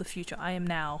foretold the future. I am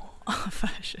now a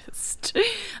fascist.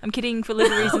 I'm kidding for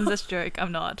little reasons. That's a joke.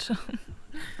 I'm not.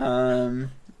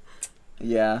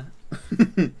 Yeah.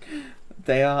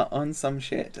 They are on some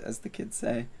shit, as the kids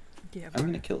say. Yeah. I'm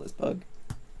gonna kill this bug.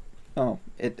 Oh,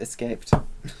 it escaped.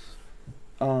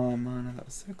 Oh man, that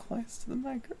was so close to the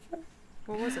microphone.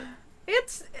 What was it?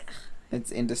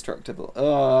 It's indestructible.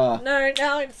 Oh. no,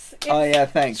 now it's Oh yeah,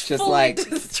 thanks. Just fully like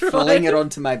destroyed. fling it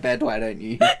onto my bed, why don't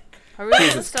you? I really want to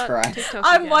Jesus start Christ. TikTok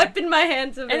I'm again. wiping my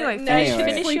hands of Anyway, it. Now you Anyway. can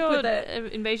finish sleep your with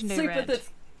it. Invasion Day Sleep rant. with it.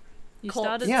 You Cool.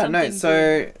 started Yeah, no, something so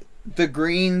good. the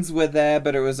Greens were there,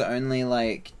 but it was only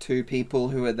like 2 people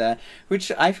who were there,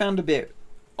 which I found a bit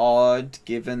odd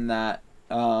given that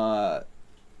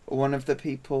one of the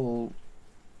people...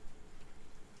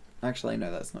 Actually,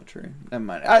 no, that's not true. Never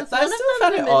mind. I Was still one of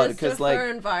found them it the odd Minister because, like... for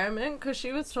Environment, because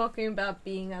she was talking about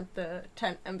being at the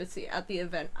tent embassy at the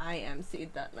event I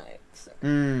emceed that night. So.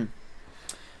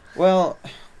 Well,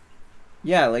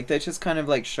 yeah, like they just kind of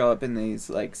like show up in these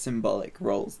like symbolic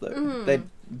roles though. They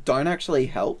don't actually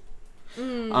help.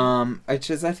 Which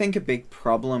is I think a big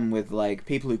problem with like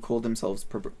people who call themselves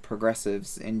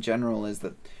progressives in general is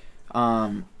that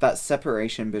that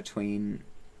separation between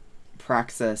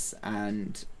praxis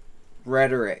and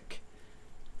rhetoric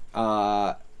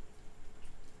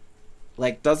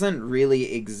like doesn't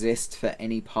really exist for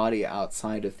any party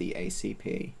outside of the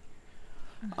ACP.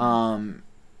 And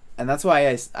that's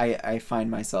why I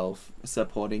find myself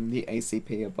supporting the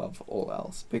ACP above all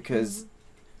else, because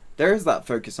there is that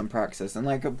focus on praxis, and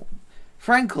like,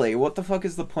 frankly, what the fuck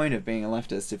is the point of being a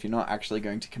leftist if you're not actually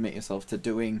going to commit yourself to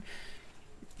doing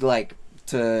your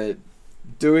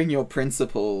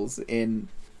principles in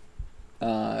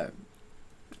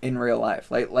real life?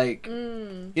 Like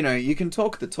you know, you can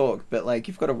talk the talk, but like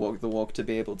you've got to walk the walk to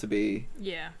be able to be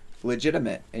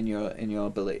legitimate in your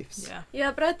beliefs.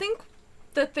 Yeah, but I think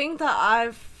the thing that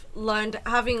I've learned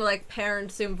having like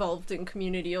parents involved in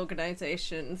community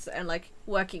organizations and like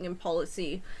working in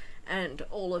policy and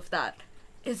all of that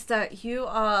is that you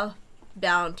are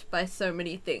bound by so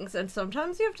many things, and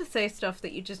sometimes you have to say stuff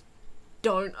that you just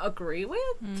don't agree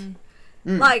with.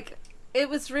 Like it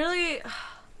was really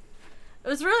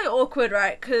awkward,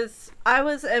 right? Because I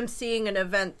was emceeing an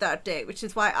event that day, which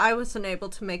is why I wasn't able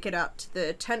to make it out to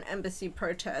the tent embassy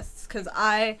protests, because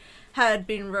I had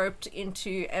been roped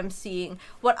into emceeing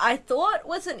what I thought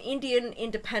was an Indian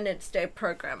Independence Day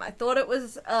program. I thought it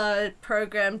was a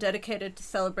program dedicated to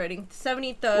celebrating the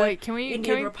 73rd Wait, can we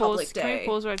Republic pause? Day. Can we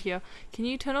pause right here? Can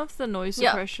you turn off the noise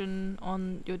suppression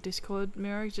on your Discord,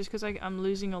 Mira? Just because I'm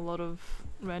losing a lot of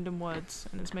random words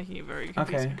and it's making it very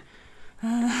confusing.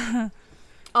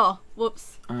 Oh,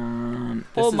 whoops.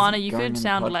 Or Mana, you could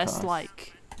sound less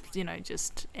like, you know,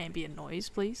 just ambient noise,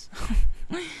 please.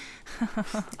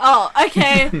 Oh,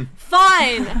 okay,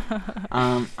 fine.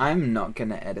 I'm not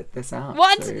gonna edit this out.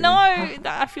 What? so- No,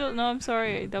 I'm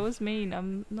sorry. That was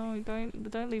mean. No,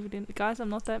 don't leave it in, guys. I'm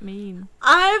not that mean.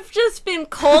 I've just been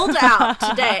called out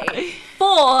today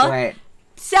for Wait.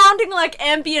 sounding like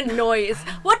ambient noise.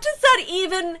 What does that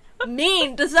even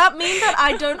mean? Does that mean that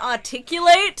I don't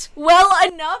articulate well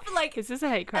enough? Like, Is this a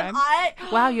hate crime? am I?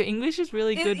 Wow, your English is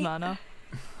really It- good, it- Mana.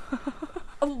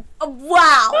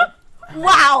 Wow.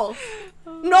 Wow.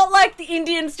 Not like the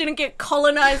Indians didn't get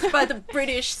colonized by the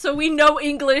British, so we know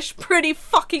English pretty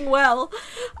fucking well.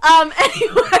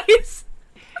 Anyways.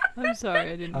 I'm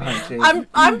sorry, I didn't mean that. jeez.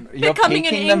 I'm You're becoming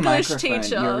an peaking the English microphone.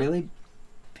 teacher. You're really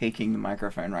peaking the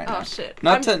microphone right now. Oh shit.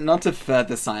 Not to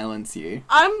further silence you.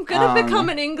 I'm gonna become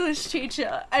an English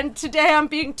teacher, and today I'm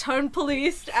being tone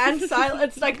policed and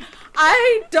silenced. Like,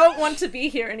 I don't want to be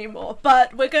here anymore,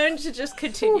 but we're going to just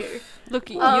continue. Look,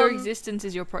 your existence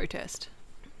is your protest.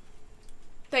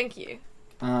 Thank you.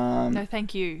 No,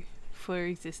 thank you for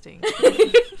existing.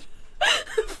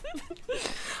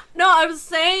 No, I was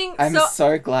saying. I'm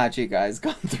so glad you guys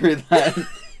got through that.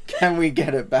 Can we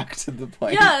get it back to the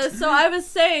point? Yeah, so I was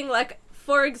saying, like,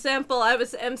 for example, I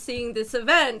was emceeing this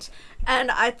event, and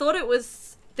I thought it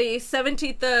was the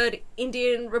 73rd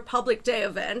Indian Republic Day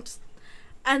event,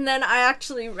 and then I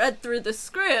actually read through the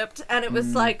script, and it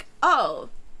was like, oh,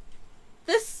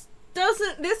 this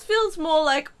feels more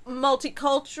like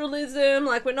multiculturalism,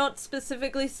 like we're not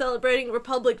specifically celebrating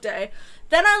Republic Day.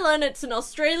 Then I learned it's an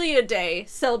Australia Day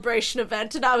celebration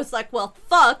event, and I was like, well,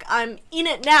 fuck, I'm in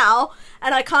it now,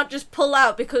 and I can't just pull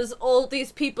out because all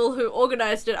these people who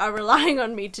organized it are relying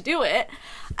on me to do it.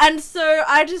 And so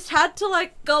I just had to,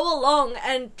 like, go along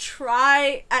and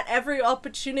try at every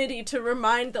opportunity to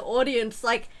remind the audience,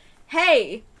 like,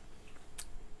 hey,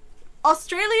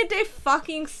 Australia Day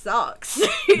fucking sucks.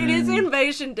 It is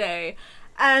Invasion Day.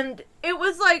 And it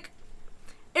was like,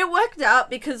 it worked out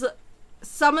because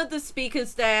some of the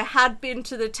speakers there had been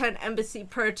to the Tent Embassy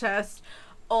protest,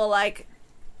 or like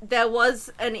there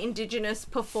was an Indigenous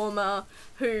performer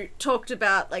who talked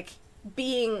about like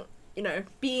being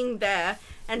there,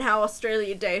 and how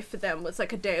Australia Day for them was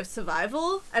like a day of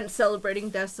survival and celebrating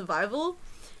their survival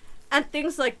and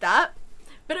things like that.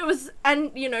 But it was,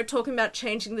 and talking about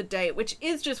changing the date, which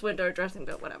is just window dressing,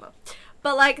 but whatever.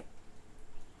 But like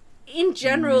in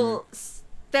general,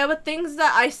 there were things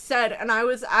that I said, and I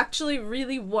was actually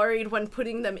really worried when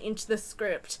putting them into the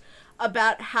script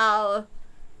about how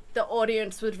the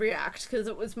audience would react, because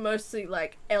it was mostly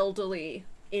like elderly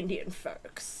Indian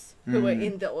folks who were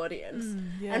in the audience.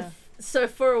 And so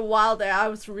for a while there, I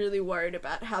was really worried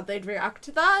about how they'd react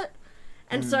to that.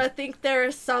 And so I think there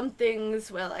are some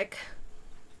things where like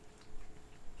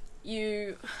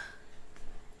you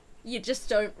just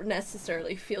don't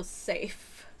necessarily feel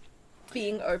safe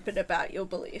being open about your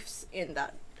beliefs in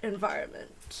that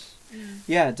environment.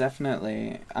 Yeah,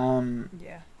 definitely.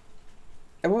 Yeah.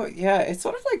 Well, yeah, it's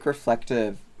sort of like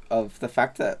reflective of the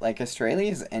fact that like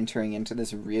Australia is entering into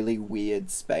this really weird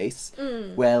space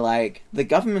where like the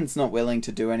government's not willing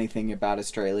to do anything about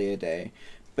Australia Day,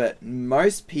 but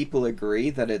most people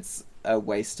agree that it's a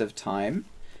waste of time.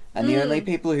 And the only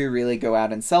people who really go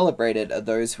out and celebrate it are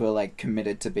those who are like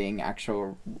committed to being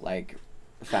actual like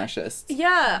fascists.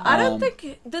 Yeah, I don't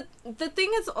think the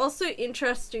thing is also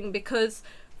interesting because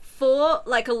for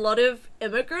like a lot of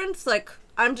immigrants, like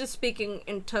I'm just speaking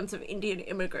in terms of Indian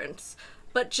immigrants,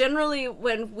 but generally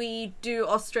when we do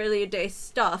Australia Day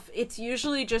stuff, it's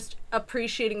usually just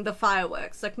appreciating the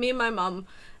fireworks. Like me and my mum,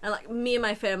 and like me and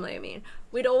my family, I mean,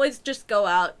 we'd always just go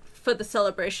out for the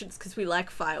celebrations because we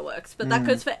like fireworks, but that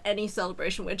goes for any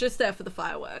celebration. We're just there for the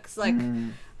fireworks. Like,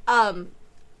 and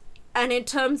in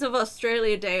terms of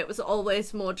Australia Day, it was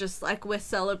always more just like we're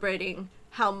celebrating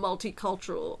how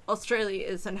multicultural Australia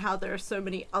is and how there are so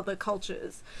many other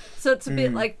cultures. So it's a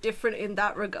bit like different in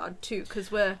that regard too,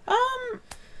 because we're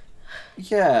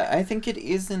yeah, I think it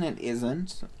is and it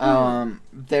isn't.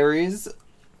 There is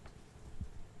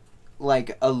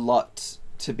like a lot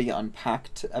to be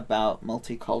unpacked about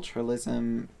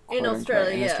multiculturalism in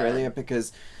Australia,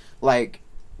 because like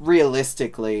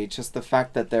realistically just the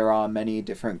fact that there are many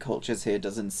different cultures here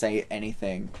doesn't say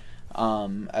anything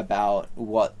about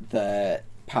what the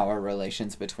power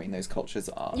relations between those cultures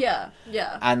are. Yeah.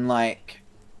 And like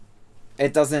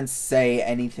it doesn't say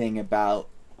anything about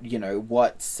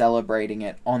what celebrating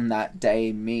it on that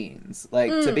day means. Like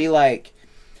to be like,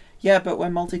 yeah, but we're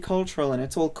multicultural and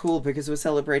it's all cool because we're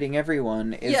celebrating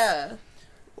everyone.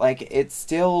 Like, it's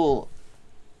still...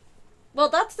 Well,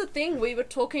 that's the thing. We were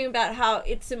talking about how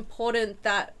it's important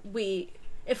that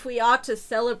if we are to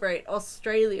celebrate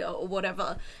Australia or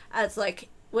whatever, as, like,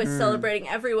 we're celebrating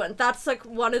everyone, that's, like,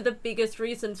 one of the biggest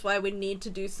reasons why we need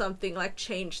to do something like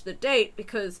change the date,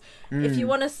 because if you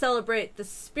want to celebrate the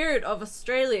spirit of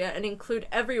Australia and include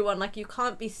everyone, like, you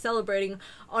can't be celebrating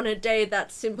on a day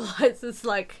that symbolizes,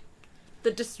 like, the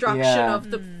destruction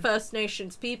of the First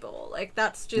Nations people. Like,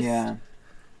 that's just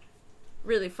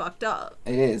really fucked up.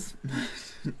 It is.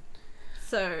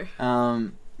 So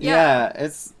yeah,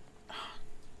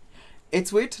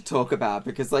 it's weird to talk about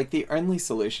because, like, the only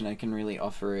solution I can really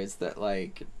offer is that,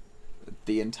 like,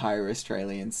 the entire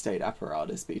Australian state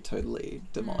apparatus be totally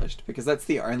demolished, because that's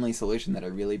the only solution that I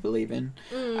really believe in.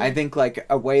 I think, like,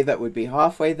 a way that would be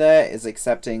halfway there is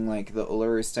accepting, like, the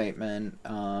Uluru Statement,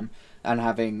 and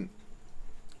having,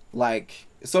 like,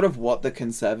 sort of what the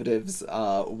Conservatives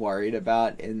are worried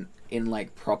about in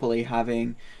like, properly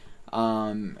having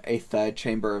a third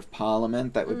chamber of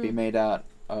Parliament that would be made out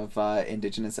of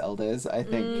Indigenous elders. I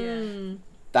think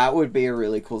that would be a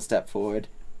really cool step forward.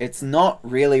 It's not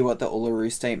really what the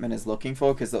Uluru Statement is looking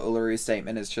for, because the Uluru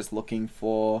Statement is just looking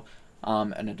for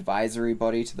an advisory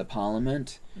body to the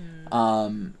Parliament.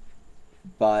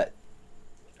 But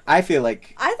I feel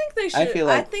like... I think they should... I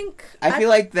feel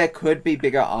like there could be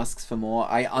bigger asks for more.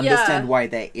 I understand why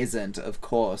there isn't, of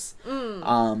course.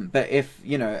 But if,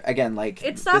 you know, again, like...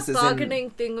 It's that bargaining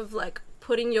thing of, like,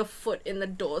 putting your foot in the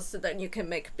door so that you can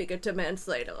make bigger demands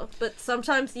later. But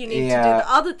sometimes you need to do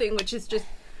the other thing, which is just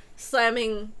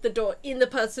slamming the door in the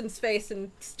person's face and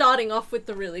starting off with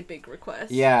the really big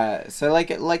request. Yeah, so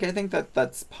like I think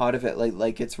that's part of it.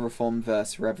 Like it's reform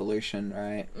versus revolution,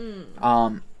 right?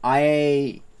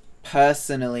 I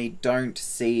personally don't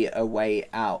see a way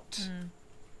out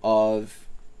of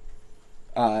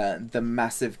the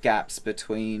massive gaps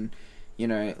between, you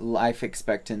know, life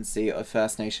expectancy of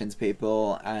First Nations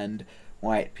people and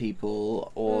white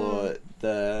people, or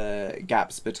the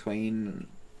gaps between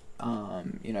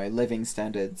you know, living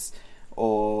standards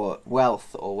or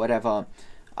wealth or whatever.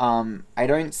 I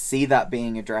don't see that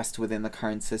being addressed within the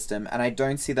current system, and I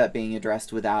don't see that being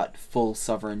addressed without full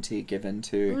sovereignty given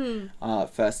to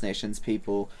First Nations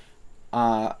people.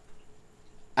 And,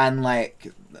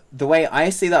 like, the way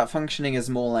I see that functioning is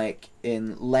more like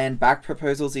in land back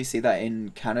proposals. You see that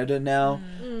in Canada now,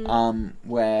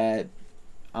 where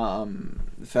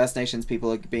First Nations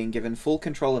people are being given full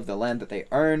control of the land that they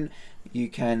own. You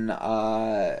can,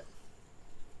 I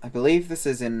believe this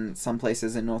is in some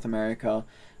places in North America,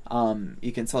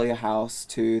 you can sell your house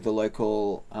to the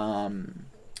local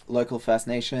First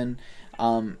Nation,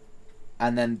 and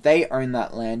then they own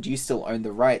that land. You still own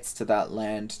the rights to that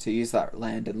land, to use that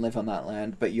land and live on that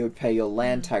land, but you pay your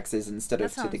land taxes instead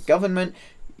of to the government.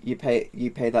 You pay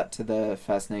that to the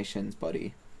First Nations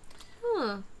body.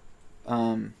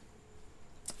 And,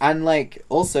 like,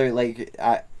 also, like,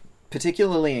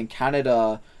 particularly in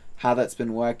Canada, how that's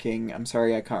been working, I'm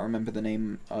sorry, I can't remember the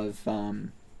name of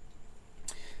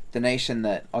the nation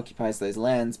that occupies those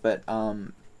lands, but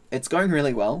it's going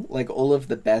really well. Like, all of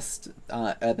the best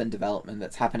urban development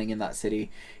that's happening in that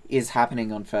city is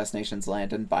happening on First Nations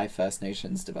land and by First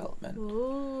Nations development.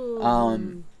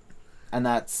 And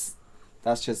that's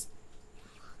just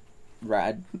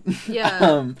rad.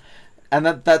 Yeah. And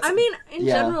that's... I mean, in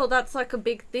general, that's, like, a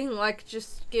big thing. Like,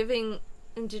 just giving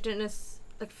Indigenous,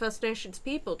 like, First Nations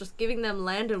people, just giving them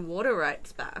land and water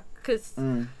rights back. Because,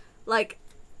 like,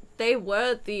 they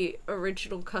were the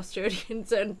original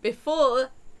custodians, and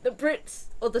before the Brits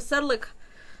or the settler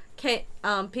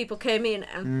people came in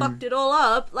and fucked it all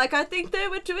up, like, I think they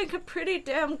were doing a pretty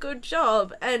damn good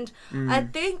job. And I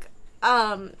think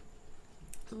one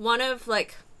of,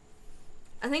 like...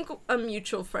 I think a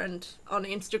mutual friend on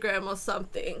Instagram or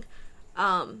something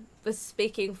was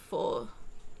speaking for,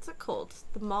 what's it called?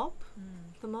 The Mob?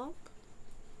 The Mob?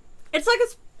 It's like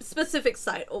a specific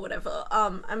site or whatever.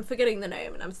 I'm forgetting the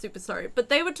name and I'm super sorry. But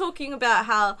they were talking about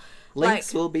how...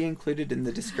 Links will be included in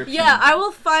the description. Yeah, I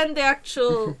will find the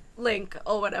actual link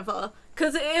or whatever.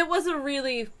 Because it was a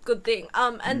really good thing.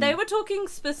 And they were talking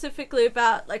specifically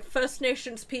about, like, First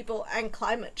Nations people and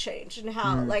climate change and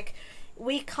how, like...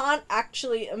 we can't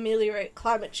actually ameliorate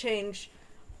climate change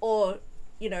or,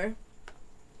 you know,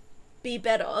 be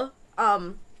better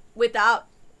without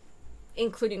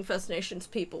including First Nations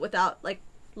people, without, like,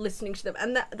 listening to them.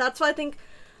 And that's why I think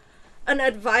an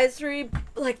advisory,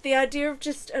 like, the idea of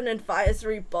just an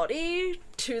advisory body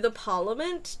to the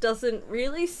Parliament doesn't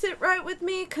really sit right with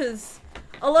me, because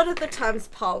a lot of the times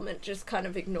Parliament just kind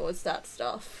of ignores that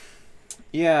stuff.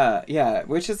 Yeah,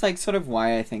 which is, like, sort of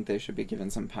why I think they should be given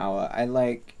some power. I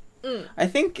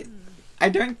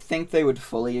don't think they would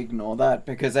fully ignore that,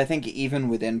 because I think even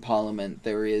within Parliament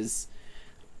there is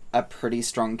a pretty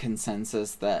strong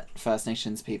consensus that First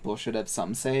Nations people should have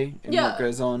some say in what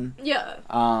goes on. Yeah.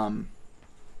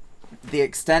 The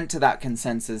extent to that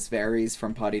consensus varies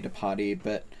from party to party,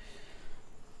 but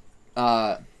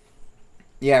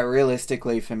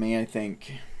realistically for me, I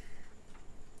think...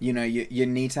 you know, you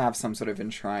need to have some sort of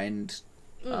enshrined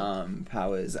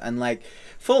powers. And, like,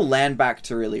 for land back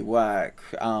to really work,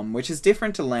 which is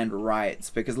different to land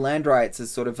rights, because land rights is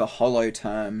sort of a hollow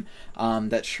term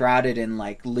that's shrouded in,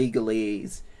 like,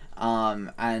 legalese.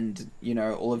 and, you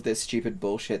know, all of this stupid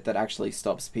bullshit that actually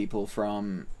stops people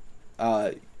from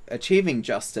achieving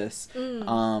justice.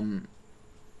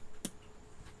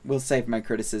 We'll save my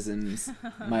criticisms,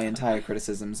 my entire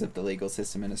criticisms of the legal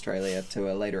system in Australia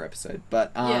to a later episode.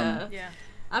 But, Yeah. Yeah.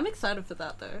 I'm excited for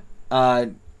that though.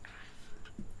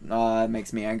 it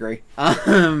makes me angry.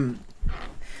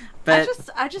 But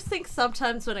I just think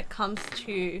sometimes when it comes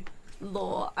to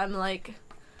law, I'm like,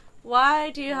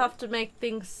 why do you have to make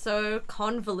things so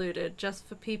convoluted just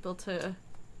for people to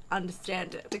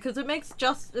understand it? Because it makes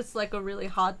justice like a really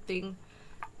hard thing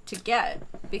to get,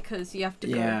 because you have to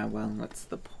go. Yeah, well, that's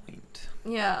the point.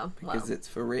 Yeah, Because well. it's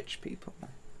for rich people.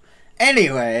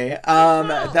 Anyway,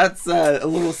 that's a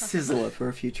little sizzler for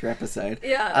a future episode.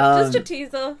 Yeah, just a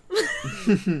teaser.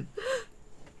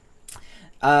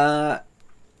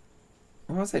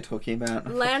 What was I talking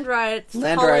about? Land rights,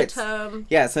 Land hollow rights. term.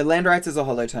 Yeah, so land rights is a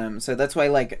hollow term. So that's why,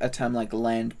 like, a term like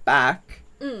land back,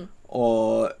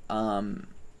 or,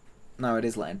 no, it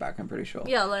is land back, I'm pretty sure.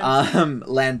 Yeah, land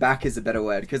Land back is a better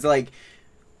word. Because, like,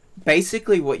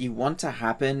 basically what you want to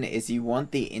happen is you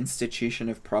want the institution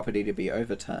of property to be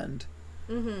overturned.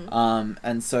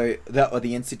 And so,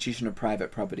 the institution of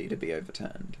private property to be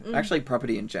overturned. Actually,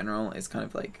 property in general is kind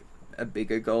of, like, a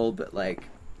bigger goal, but, like,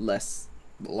 less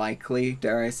likely,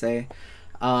 dare I say.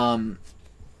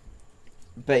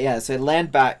 But yeah, so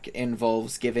land back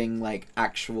involves giving, like,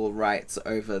 actual rights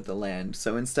over the land.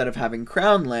 So instead of having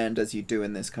crown land, as you do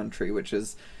in this country, which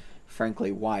is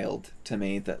frankly wild to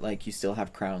me that, like, you still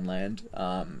have crown land.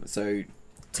 So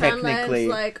technically,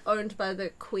 land's, like, owned by the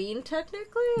Queen,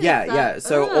 technically? yeah.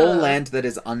 So all land that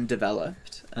is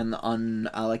undeveloped and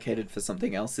unallocated for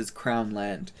something else is crown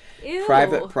land. Ew.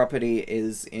 Private property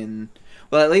is in...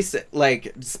 Well, at least,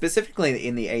 like, specifically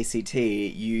in the ACT,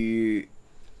 you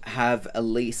have a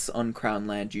lease on crown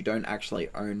land. You don't actually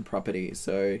own property.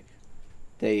 So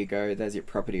there you go. There's your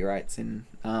property rights in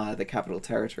the Capital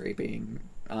Territory being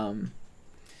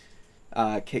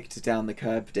kicked down the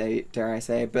curb, dare I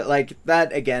say. But, like,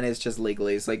 that, again, is just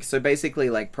legalese. Like, so basically,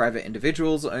 like, private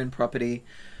individuals own property,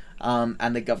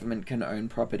 and the government can own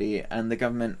property, and the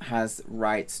government has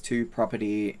rights to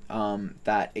property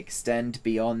that extend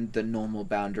beyond the normal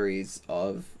boundaries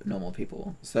of normal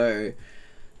people. So,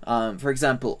 for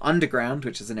example, underground,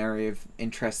 which is an area of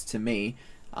interest to me,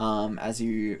 as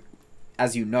you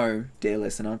know, dear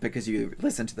listener, because you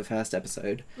listened to the first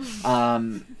episode,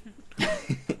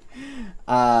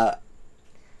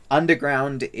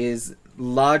 underground is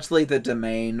largely the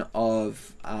domain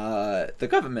of the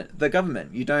government. The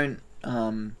government. You don't.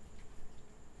 I'm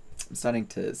starting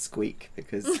to squeak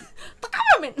because The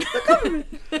government!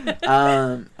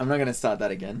 I'm not going to start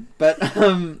that again. But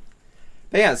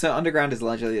yeah. So underground is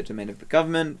largely the domain of the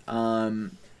government.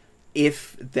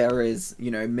 If there is,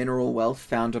 you know, mineral wealth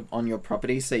found on your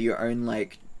property, say you own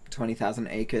like 20,000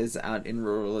 acres out in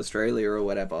rural Australia or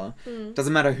whatever,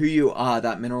 doesn't matter who you are,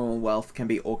 that mineral wealth can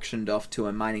be auctioned off to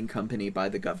a mining company by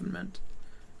the government.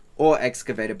 Or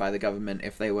excavated by the government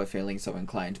if they were feeling so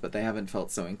inclined, but they haven't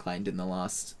felt so inclined in the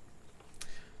last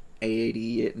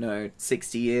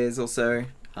 60 years or so.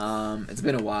 It's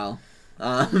been a while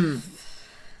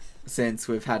since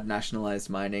we've had nationalized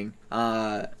mining.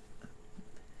 But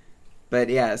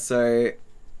yeah, so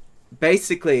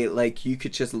basically, like, you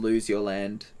could just lose your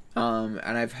land. And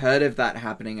I've heard of that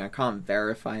happening. I can't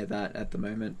verify that at the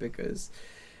moment because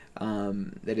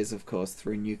it is, of course,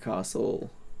 through Newcastle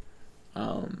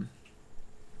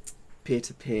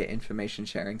peer-to-peer information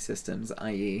sharing systems,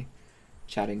 i.e.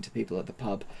 chatting to people at the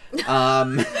pub.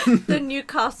 The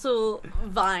Newcastle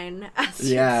Vine, as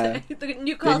you say. The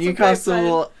Newcastle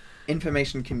Grapevine.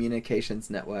 Information Communications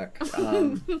Network.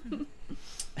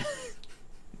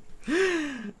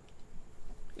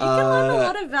 You can learn a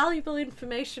lot of valuable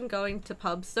information going to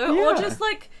pubs, though, or Yeah. just,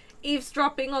 like,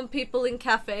 eavesdropping on people in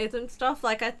cafes and stuff.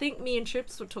 Like, I think me and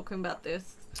Chips were talking about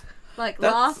this. Like,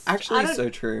 That's actually so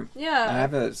true. Yeah. I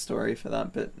have a story for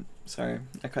that, but sorry,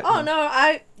 I cut you Oh off.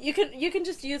 no, you can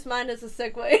just use mine as a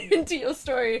segue into your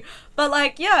story. But,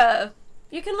 like, yeah,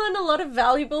 you can learn a lot of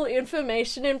valuable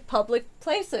information in public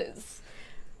places.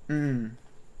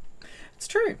 It's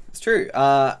true. It's true.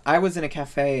 I was in a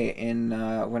cafe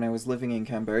when I was living in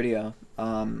Cambodia.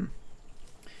 I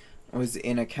was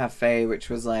in a cafe which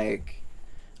was like,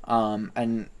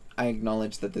 and I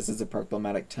acknowledge that this is a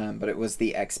problematic term, but it was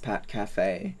the expat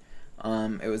cafe.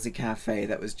 It was a cafe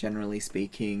that was, generally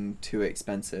speaking, too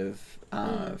expensive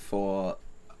for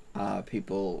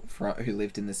people who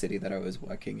lived in the city that I was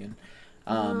working in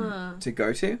to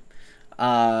go to.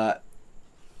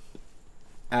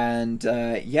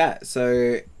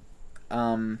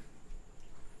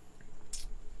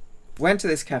 went to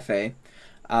this cafe,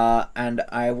 and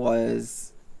I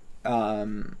was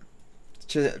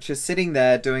just sitting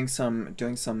there doing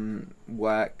some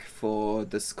work for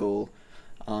the school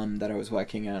that I was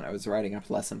working at. I was writing up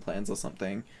lesson plans or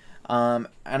something. And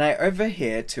I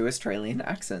overhear 2 Australian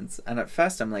accents, and at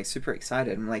first I'm like super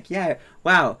excited. I'm like, yeah,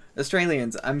 wow,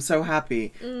 Australians, I'm so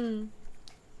happy.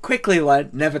 Quickly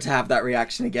learned never to have that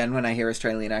reaction again when I hear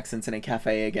Australian accents in a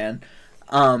cafe again.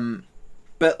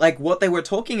 But like what they were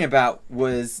talking about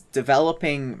was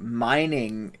developing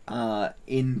mining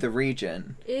in the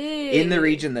region. In the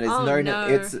region that is known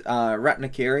it's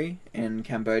Ratnakiri in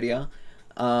Cambodia.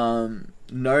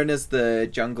 Known as the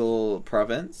Jungle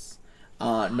Province.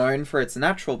 Known for its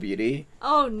natural beauty.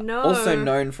 Oh no. Also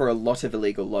known for a lot of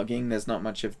illegal logging. There's not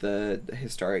much of the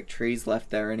historic trees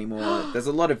left there anymore. There's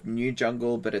a lot of new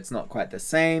jungle, but it's not quite the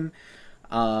same.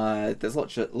 There's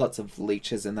lots of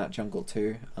leeches in that jungle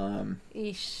too,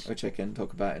 which I can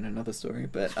talk about in another story.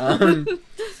 But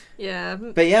yeah.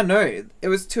 But yeah, no, it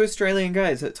was 2 Australian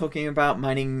guys talking about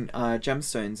mining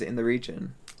gemstones in the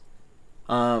region,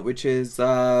 which is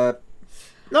not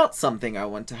something I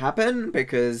want to happen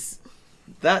because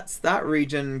that's that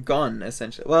region gone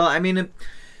essentially. Well, I mean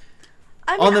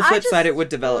on the flip side, it would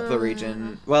develop the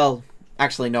region. Well,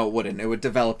 actually, no, it wouldn't. It would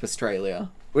develop Australia,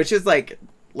 which is like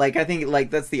I think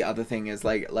like that's the other thing is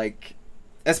like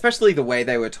especially the way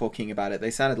they were talking about it.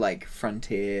 They sounded like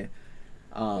frontier,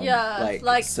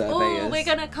 like surveyors. Oh, we're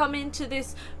gonna come into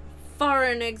this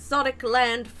foreign exotic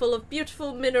land full of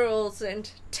beautiful minerals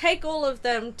and take all of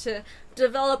them to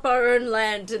develop our own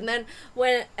land, and then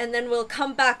we'll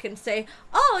come back and say,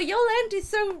 oh, your land is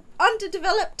so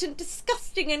underdeveloped and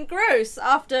disgusting and gross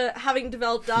after having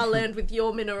developed our land with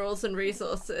your minerals and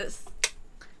resources.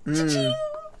 Cha-ching!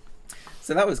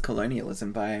 So that was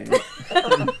colonialism by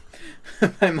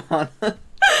Mana.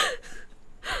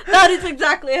 That is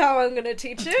exactly how I'm going to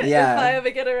teach it if Yeah. I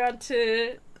ever get around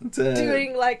to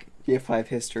doing like Year 5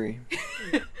 history.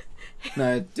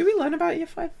 No, do we learn about Year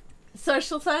 5?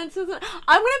 social sciences.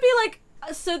 I'm gonna be like,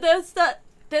 so there's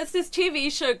this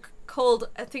TV show called,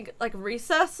 I think, like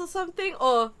Recess or something,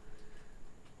 or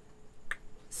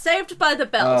Saved by the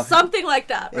Bell, Oh, something like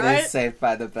that, right? It is Saved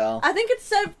by the Bell. I think it's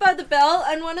Saved by the Bell,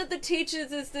 and one of the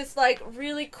teachers is this like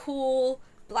really cool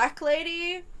black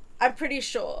lady, I'm pretty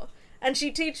sure. And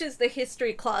she teaches the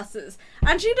history classes,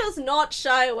 and she does not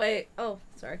shy away. Oh,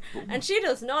 sorry. And she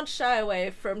does not shy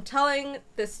away from telling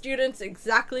the students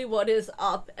exactly what is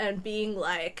up and being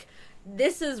like,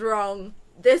 this is wrong,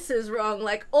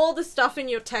 like all the stuff in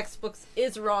your textbooks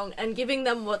is wrong, and giving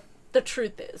them what the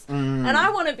truth is. And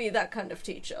I want to be that kind of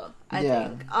teacher, I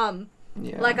think.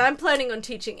 Yeah. Like I'm planning on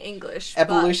teaching English.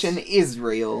 Evolution is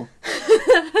real.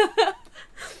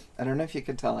 I don't know if you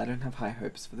can tell, I don't have high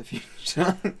hopes for the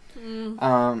future.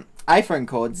 iPhone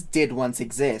cords did once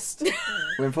exist.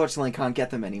 We unfortunately can't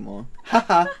get them anymore.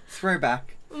 Haha,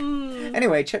 throwback.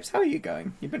 Anyway, Chips, how are you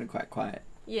going? You've been quite quiet.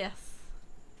 Yes.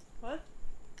 What?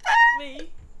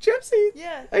 Me? Chipsy!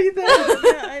 Yeah. Are you there?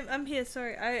 Yeah, I'm here.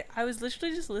 Sorry, I was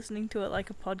literally just listening to it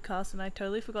like a podcast, and I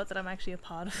totally forgot that I'm actually a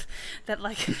part of that.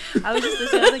 Like, I was just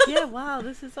listening. I was like, yeah, wow,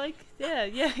 this is like,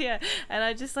 yeah, and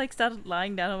I just like started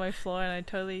lying down on my floor, and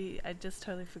I just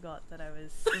totally forgot that I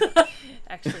was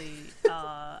actually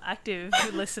active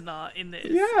listener in this.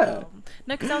 Yeah.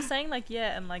 No, because I was saying like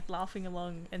yeah, and like laughing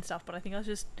along and stuff, but I think I was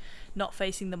just not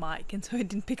facing the mic, and so I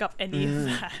didn't pick up any of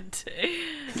that.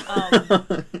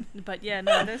 But yeah,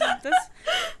 no,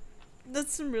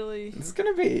 that's some really. This is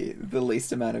going to be the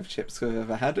least amount of chips we've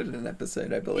ever had in an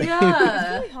episode, I believe. Yeah.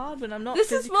 It's really hard when I'm not.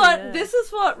 This is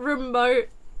what remote.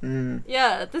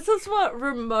 Yeah, this is what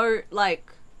remote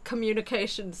like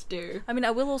communications do. I mean,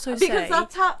 I will also Because say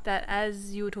that's how. that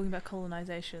as you were talking about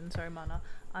colonization, sorry, Mana,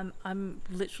 I'm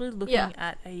literally looking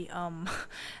at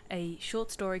a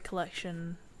short story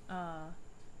collection,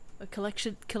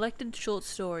 collected short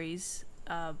stories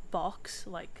box,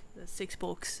 like the 6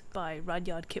 books by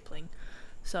Rudyard Kipling.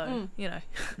 So you know,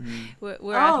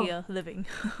 we're out here living.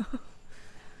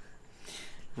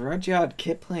 Rudyard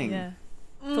Kipling. Yeah.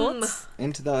 Thoughts?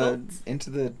 Into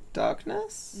the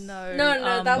darkness? No.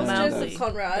 No, that was Mowgli, Joseph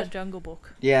Conrad. The Jungle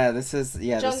Book. Yeah, this is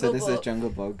this Jungle is Book. Jungle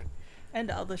Book. And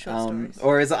other short stories.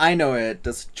 Or as I know it,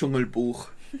 das Dschungelbuch.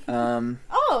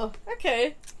 Oh,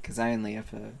 okay. Because I only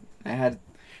ever it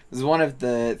was one of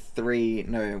the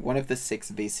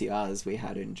 6 VCRs we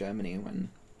had in Germany when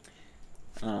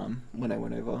I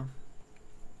went over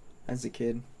as a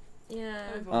kid.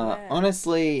 Yeah.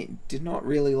 Honestly, did not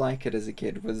really like it as a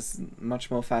kid. Was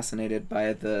much more fascinated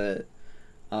by the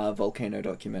volcano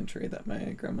documentary that my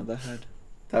grandmother had.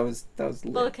 That was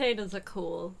lit. Volcanoes are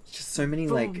cool. Just so many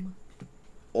Boom.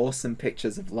 awesome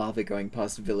pictures of lava going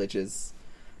past villages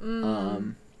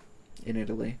in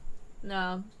Italy.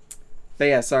 No. But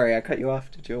yeah, sorry, I cut you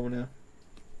off. Did you want to...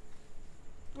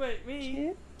 Wait, me?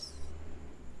 Chips?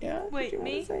 Yeah? Wait, Did you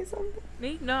me? want to say something?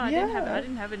 Me? No, I Yeah.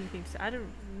 didn't have anything to say. I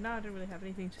didn't really have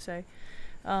anything to say.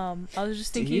 I was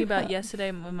just Do thinking you about have-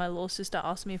 yesterday when my law sister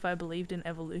asked me if I believed in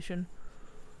evolution.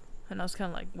 And I was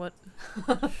kind of like, what?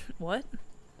 What?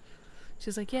 She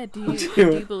was like, yeah, do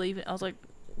you believe in... I was like,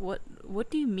 what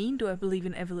do you mean do I believe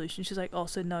in evolution? She's like, oh,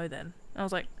 so no then. I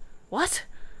was like, what?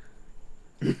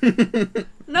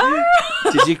 No!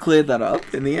 Did you clear that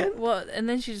up in the end? What? And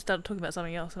then she just started talking about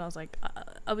something else, and I was like,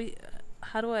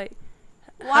 how do I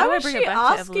Why bring was it she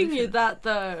back to asking you evolution? that,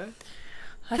 though?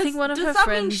 I think one of her Does that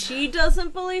friends... mean she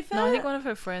doesn't believe it? No, I think one of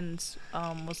her friends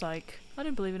was like, I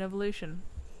didn't believe in evolution.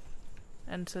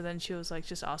 And so then she was like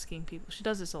just asking people. She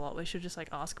does this a lot where she'll just like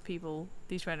ask people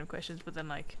these random questions but then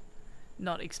like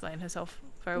not explain herself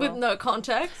very well. With no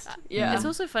context? Yeah. It's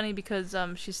also funny because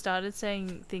she started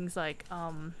saying things like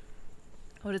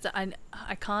what is it?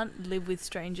 I can't live with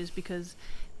strangers because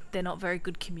they're not very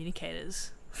good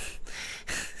communicators.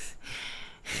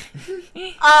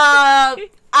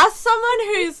 As someone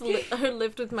who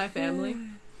lived with my family,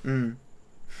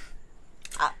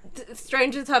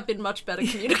 strangers have been much better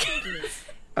communicators.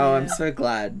 Oh, Yeah. I'm so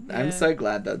glad. Yeah. I'm so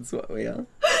glad that's what we are.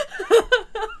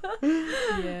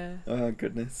 Yeah. Oh,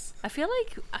 goodness. I feel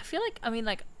like I mean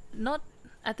like not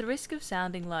at the risk of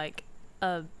sounding like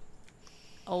a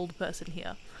old person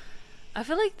here. I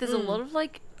feel like there's a lot of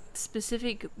like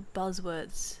specific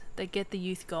buzzwords that get the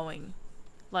youth going,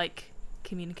 like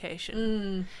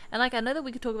communication. And like I know that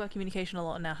we could talk about communication a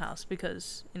lot in our house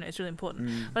because, you know, it's really important.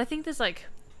 But I think there's like,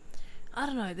 I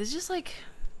don't know, there's just like,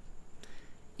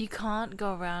 you can't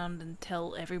go around and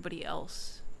tell everybody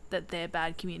else that they're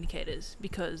bad communicators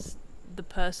because the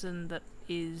person that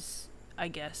is, I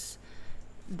guess,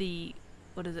 the,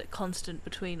 what is it, constant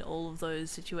between all of those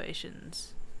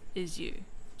situations is you.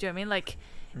 Do you know what I mean? Like,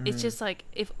 it's just like,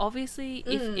 if obviously,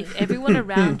 if everyone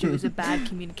around you is a bad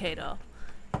communicator,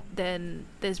 then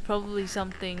there's probably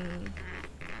something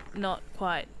not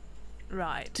quite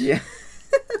right. Yeah.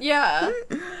 Yeah.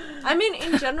 I mean,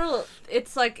 in general,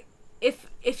 it's like,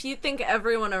 if you think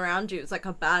everyone around you is like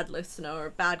a bad listener or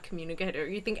a bad communicator,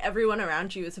 you think everyone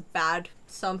around you is a bad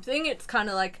something, it's kind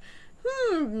of like,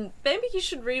 maybe you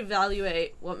should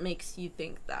reevaluate what makes you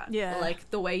think that. Yeah. Like,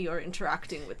 the way you're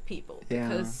interacting with people. Yeah.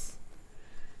 Because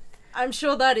I'm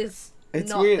sure that is It's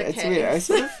not weird. the It's case. weird. I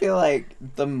sort of feel like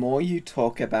the more you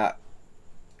talk about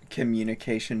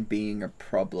communication being a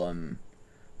problem,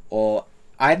 or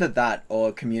either that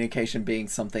or communication being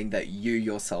something that you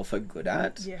yourself are good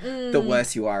at, the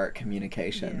worse you are at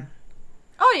communication.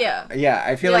 Oh, yeah. Yeah,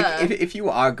 I feel Yeah. like if you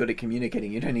are good at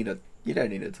communicating, you don't need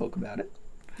to talk about it.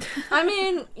 I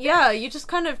mean, yeah, you just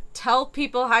kind of tell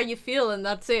people how you feel and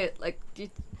that's it. Like,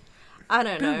 I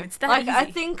don't know. it's that like, I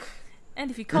easy. think... And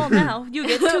if you call now, you'll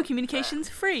get 2 communications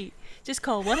free. Just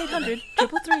call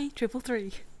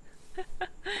 1-800-333-333.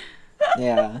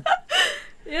 Yeah.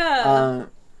 Yeah.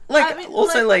 Like, I mean,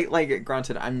 also, like,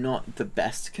 granted, I'm not the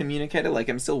best communicator. Like,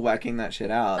 I'm still working that shit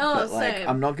out. Oh, but, like, same.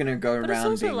 I'm not gonna go But it's around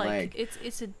also being like,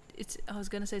 it's I was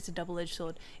gonna say it's a double-edged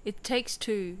sword. It takes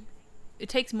two. It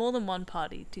takes more than one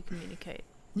party to communicate.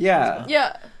 yeah.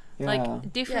 yeah. Yeah.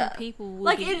 Like different Yeah. people will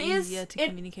Like, be it is- easier to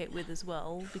communicate with as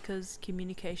well because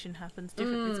communication happens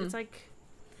different.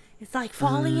 It's like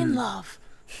falling in love.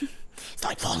 It's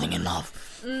like falling in love.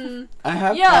 I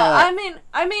have Yeah,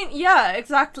 I mean, yeah,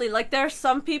 exactly. Like, there are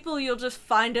some people you'll just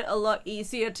find it a lot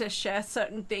easier to share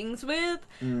certain things with,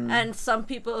 and some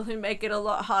people who make it a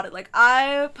lot harder. Like,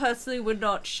 I personally would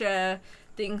not share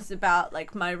things about,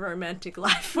 like, my romantic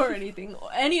life or anything, or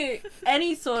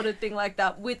any sort of thing like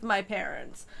that with my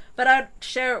parents, but I'd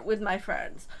share it with my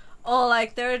friends. Or,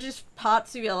 like, there are just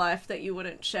parts of your life that you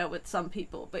wouldn't share with some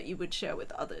people, but you would share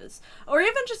with others. Or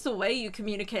even just the way you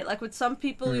communicate. Like, with some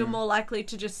people, you're more likely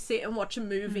to just sit and watch a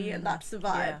movie, and that's the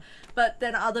vibe. Yeah. But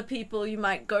then other people, you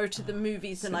might go to the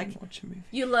movies and, like, watch a movie.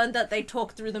 you learn that they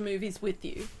talk through the movies with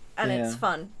you. And it's Yeah.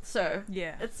 fun. So,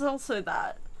 Yeah. it's also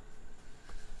that.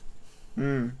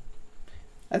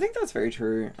 I think that's very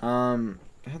true. I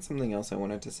had something else I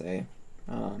wanted to say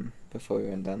before we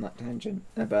went down that tangent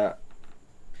about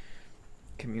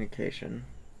communication.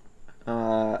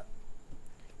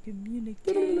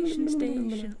 Communication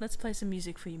station. Let's play some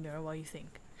music for you, Mira, while you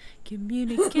think.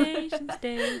 Communication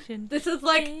station. This is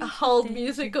like hold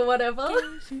music or whatever.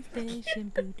 Communication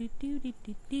station.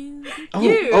 Boo-doo-doo-doo-doo-doo.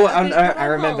 I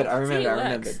remembered. I See, remembered. it I works.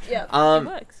 remembered. Yeah. It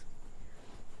works.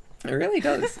 It really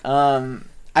does.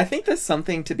 I think there's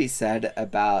something to be said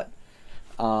about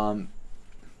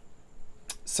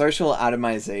social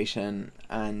atomization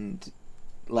and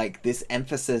like this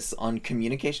emphasis on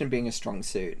communication being a strong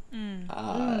suit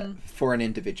for an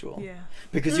individual. Yeah.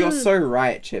 Because you're so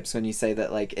right, Chips, when you say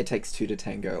that like it takes two to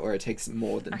tango, or it takes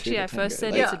more than Actually, two to I tango. first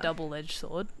said like, it's a double-edged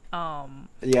sword.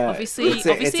 yeah, obviously it's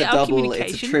a our double,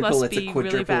 it's a communication triple, must it's a be really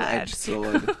quadruple bad. edged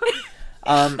sword.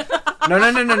 No.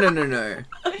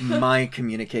 My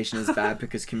communication is bad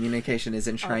because communication is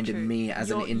enshrined in me as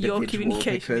an individual. Your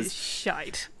communication because is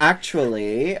shite.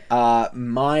 actually,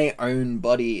 my own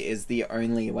body is the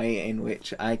only way in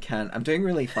which I can. I'm doing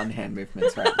really fun hand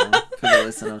movements right now for the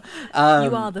listener.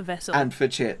 You are the vessel. And for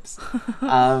Chips.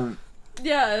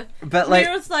 Yeah. But like,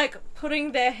 Mira's like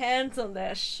putting their hands on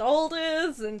their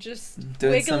shoulders and just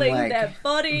doing some, wiggling like, their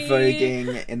body.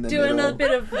 voguing in the doing middle. a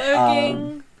bit of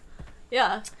voguing.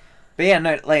 Yeah. But yeah,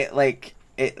 no,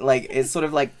 it's sort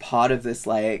of like part of this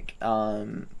like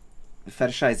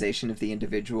fetishization of the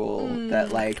individual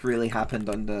that like really happened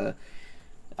under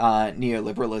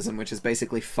neoliberalism, which has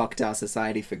basically fucked our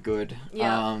society for good.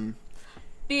 Yeah.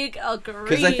 Big agree.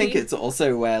 Because I think it's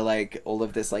also where like all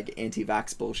of this like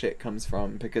anti-vax bullshit comes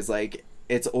from, because like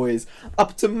it's always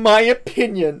up to my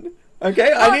opinion.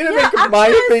 Okay, I need to make my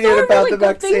opinion about the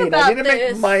vaccine. I need to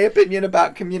make my opinion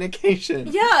about communication.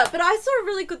 Yeah, but I saw a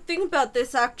really good thing about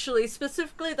this actually,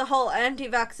 specifically the whole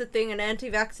anti-vaxxer thing and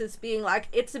anti-vaxxers being like,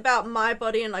 it's about my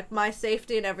body and like my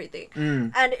safety and everything.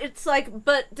 And it's like,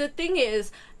 but the thing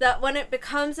is that when it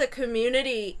becomes a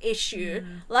community issue,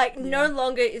 like no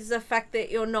longer is the fact that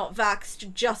you're not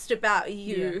vaxxed just about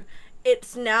you.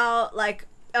 It's now like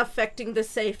affecting the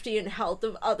safety and health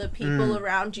of other people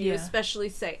around you, especially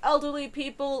say elderly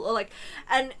people, or like,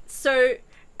 and so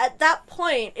at that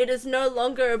point it is no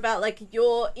longer about like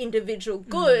your individual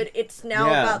good, it's now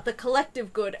about the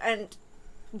collective good, and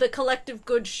the collective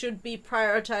good should be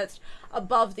prioritized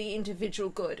above the individual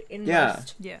good in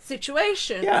most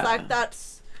situations. Like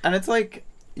that's, and it's like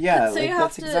so like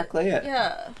that's exactly it.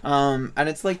 And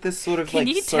it's like this sort of Can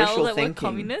like you social tell that thinking. we're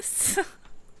communists?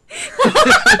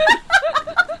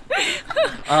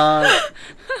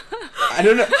 I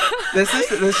don't know. There's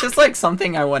just like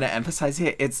something I want to emphasize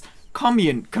here. It's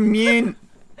community.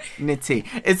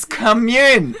 It's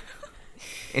commune.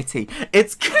 It's we're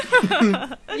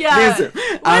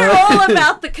all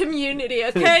about the community,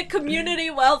 okay? Community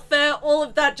welfare, all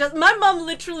of that. Just my mum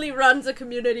literally runs a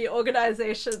community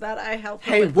organization that I help.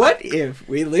 Hey, with. what if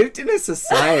we lived in a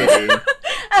society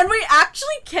and we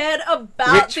actually cared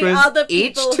about which the was other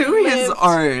each people to who his lived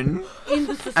own in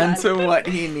the society. and to what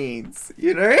he needs,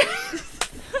 you know?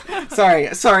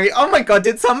 Sorry. Oh my god,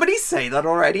 did somebody say that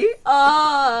already?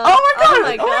 Oh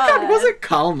my god. Was it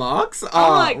Karl Marx?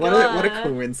 my what a God.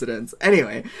 coincidence.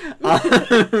 Anyway. But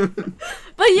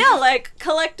yeah, like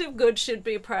collective good should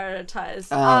be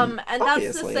prioritized. And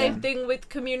that's the same thing with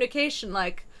communication.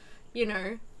 Like, you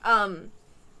know,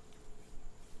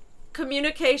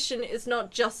 communication is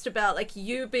not just about like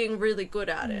you being really good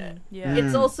at it.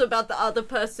 It's also about the other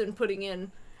person putting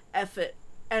in effort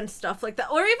and stuff like that.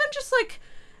 Or even just like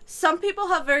some people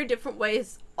have very different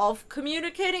ways of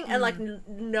communicating and like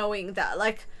knowing that.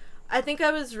 Like I think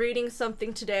I was reading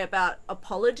something today about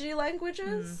apology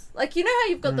languages. Like, you know how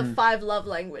you've got the 5 love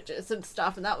languages and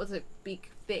stuff, and that was a big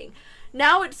thing.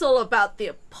 Now it's all about the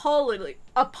apology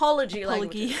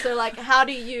languages. So like, how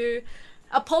do you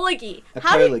apology?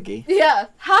 How do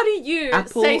you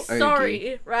say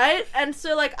sorry, right? And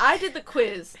so like I did the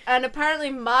quiz, and apparently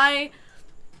my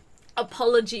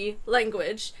apology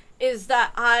language is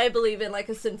that I believe in like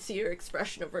a sincere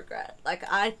expression of regret. Like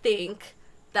I think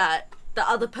that the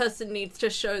other person needs to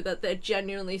show that they're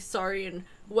genuinely sorry and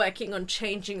working on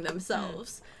changing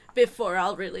themselves before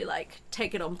I'll really like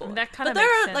take it on board. And that kind of there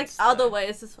makes are like sense, other though.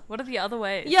 ways as well. What are the other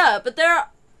ways? Yeah, but there are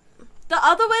the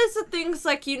other ways are things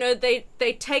like, you know, they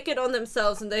take it on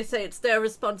themselves and they say it's their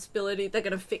responsibility, they're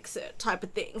gonna fix it type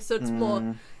of thing. So it's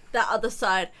more that other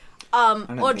side.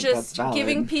 Or just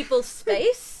giving people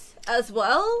space as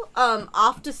well,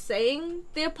 after saying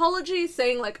the apology,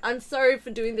 saying like, I'm sorry for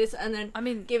doing this, and then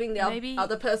giving the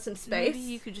other person space. Maybe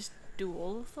you could just do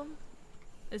all of them?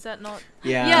 Is that not...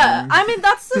 Yeah, I mean,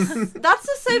 that's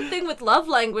the same thing with love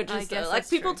languages, though. Like,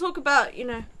 people talk about, you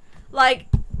know, like,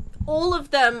 all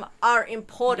of them are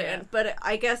important, but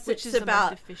I guess Which it's is about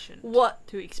the most efficient what...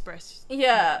 to express...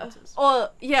 exactly. Or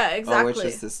which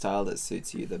is the style that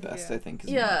suits you the best, I think.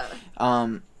 That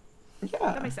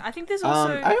makes sense. I think there's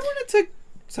also... I wanted to...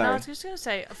 Sorry. No, I was just going to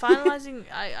say, finalising,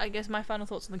 I guess my final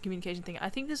thoughts on the communication thing, I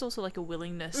think there's also, like, a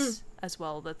willingness as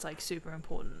well that's, like, super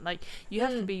important. Like, you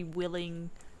have to be willing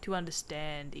to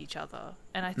understand each other.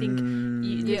 And I think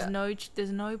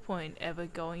there's no point ever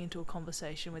going into a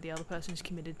conversation where the other person's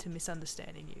committed to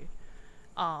misunderstanding you.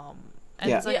 And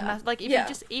Yeah. it's like, Yeah. like if Yeah.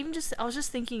 you just I was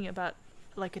just thinking about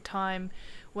like a time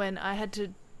when I had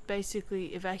to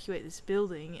basically evacuate this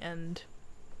building, and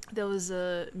there was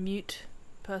a mute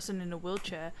person in a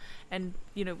wheelchair, and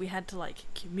we had to like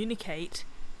communicate,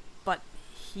 but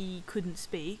he couldn't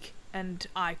speak and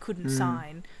I couldn't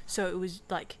sign, so it was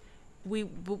like we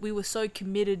were so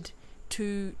committed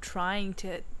to trying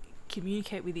to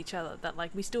communicate with each other that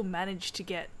like we still managed to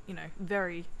get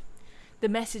the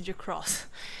message across,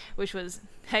 which was,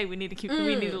 hey, we need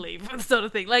to leave, sort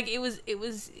of thing. Like it was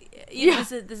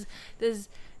there's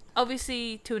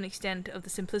obviously to an extent of the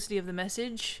simplicity of the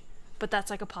message, but that's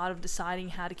like a part of deciding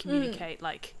how to communicate.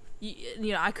 Like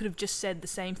I could have just said the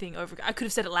same thing over. I could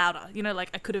have said it louder. Like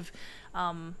I could have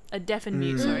a deaf and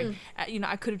mute. Sorry,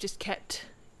 I could have just kept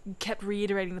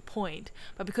reiterating the point,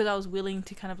 but because I was willing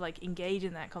to kind of like engage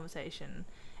in that conversation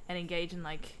and engage in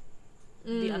like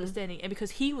the understanding, and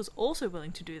because he was also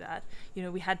willing to do that,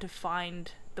 we had to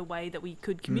find the way that we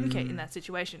could communicate in that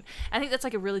situation. I think that's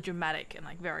like a really dramatic and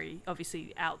like very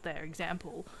obviously out there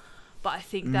example, but I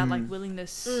think that like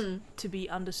willingness to be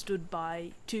understood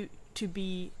to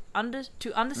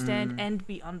understand and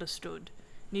be understood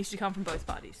needs to come from both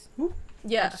parties.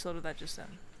 Yeah. I just thought of that just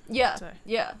then. Yeah. So,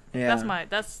 Yeah. That's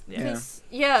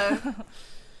Yeah.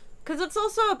 Because it's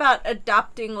also about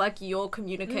adapting like your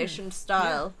communication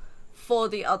style for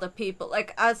the other people.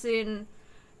 Like as in,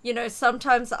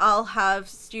 sometimes I'll have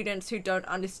students who don't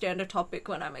understand a topic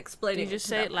when I'm explaining. Do you just to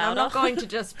say them. it louder? I'm not going to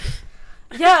just.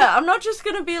 Yeah, I'm not just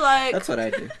gonna be like. That's what I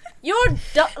do.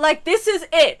 Like this is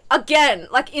it again,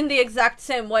 like in the exact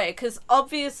same way. Because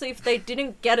obviously, if they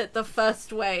didn't get it the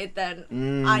first way,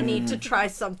 then I need to try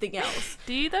something else.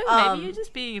 Do you though? Maybe you're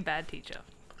just being a bad teacher.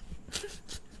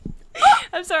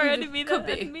 I'm sorry, I didn't mean that. Could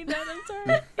be. I didn't mean that. I'm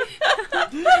sorry.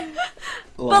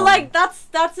 But like that's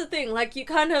the thing. Like you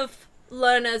kind of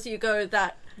learn as you go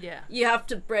that Yeah. you have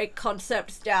to break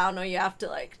concepts down, or you have to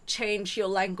like change your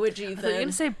language even. I thought you were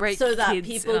gonna say break so that kids,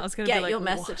 people and I was gonna get be like, your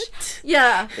message. what?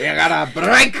 Yeah. You gotta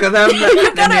break them,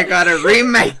 then you gotta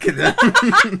remake them.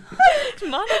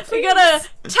 Mama, You please. gotta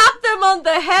tap them on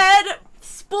the head,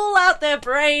 spool out their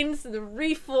brains, and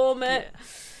reform Yeah. it.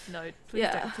 No,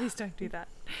 please don't do that.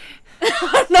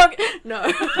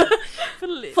 No. For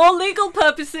For legal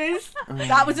purposes,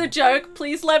 that was a joke.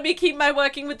 Please let me keep my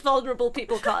working with vulnerable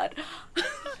people card.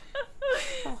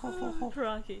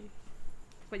 Rocky.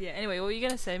 But yeah, anyway, what were you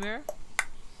gonna say, Mira?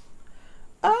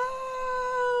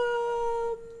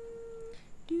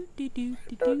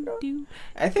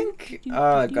 I think.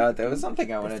 Oh god, there was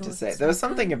something I wanted to say. There was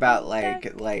something about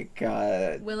like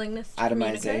Willingness to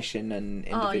communicate. atomization and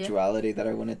individuality that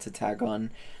I wanted to tag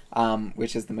on,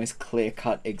 which is the most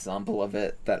clear-cut example of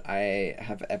it that I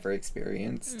have ever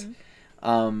experienced.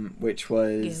 Which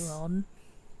was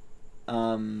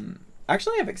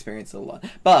actually I've experienced a lot,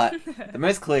 but the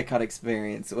most clear-cut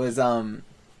experience was I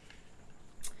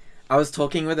was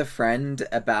talking with a friend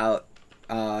about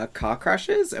car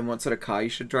crashes and what sort of car you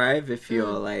should drive if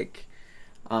you're like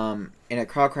in a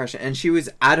car crash, and she was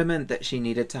adamant that she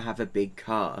needed to have a big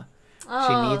car.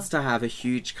 She needs to have a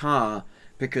huge car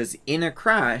because in a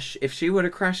crash, if she were to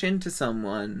crash into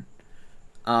someone,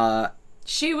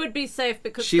 she would be safe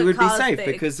because she the would be car's safe big.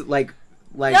 because like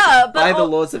Yeah, but by the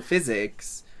laws of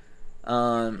physics,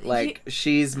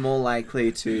 she's more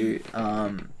likely to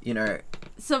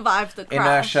survive the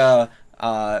crash. inertia,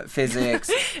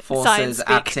 physics, forces Science speak.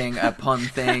 acting upon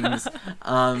things.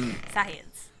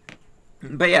 Science.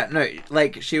 But yeah, no,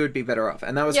 like she would be better off,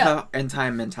 and that was Yeah. her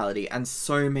entire mentality. And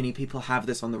so many people have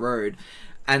this on the road,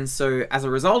 and so as a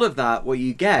result of that, what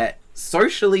you get,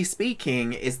 socially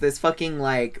speaking, is this fucking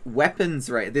like weapons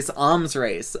race, this arms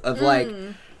race of like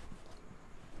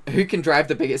who can drive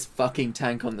the biggest fucking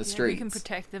tank on the Who streets. can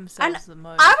protect themselves the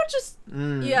most? I would just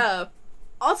yeah.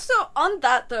 Also, on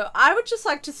that though, I would just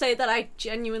like to say that I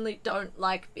genuinely don't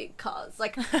like big cars.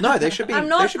 Like, No, they should be. I'm they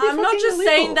not. should be I'm not fucking just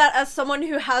illegal. saying that as someone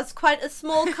who has quite a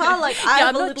small car. Like, I Yeah, have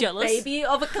I'm a not little jealous. baby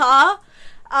of a car.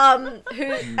 Who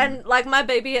and like my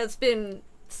baby has been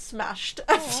smashed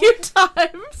a few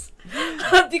times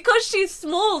because she's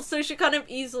small, so she kind of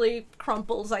easily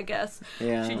crumples, I guess.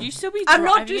 Yeah. Should you still be I'm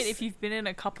not driving just- it if you've been in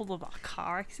a couple of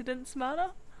car accidents,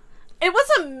 Marta? It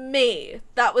wasn't me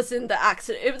that was in the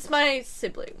accident. It was my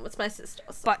sibling. It was my sister.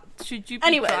 So. But should you be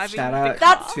Anyways, driving Shout the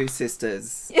out car? to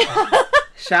sisters.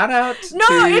 Shout out No,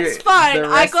 to it's fine. the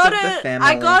I rest got of the it. family.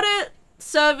 I got it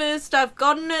serviced, I've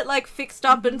gotten it like fixed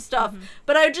up and stuff,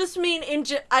 but I just mean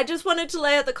I just wanted to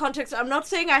lay out the context. I'm not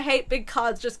saying I hate big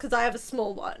cars just because I have a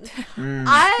small one.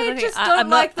 I just don't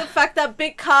like the fact that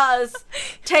big cars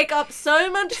take up so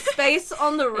much space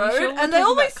on the road, sure and they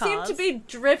always seem to be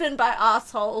driven by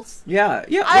assholes. Yeah.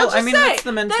 Well, I mean, that's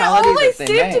the mentality they always that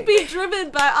they seem to make. be driven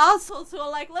by assholes who are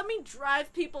like, let me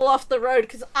drive people off the road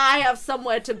because I have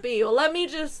somewhere to be, or let me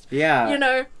just, Yeah. you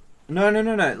know. No.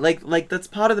 Like that's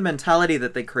part of the mentality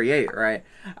that they create, right?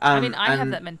 I mean, I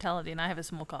have that mentality, and I have a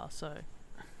small car, so,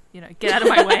 you know, get out of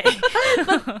my way.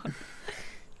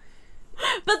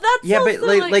 But that's yeah, also,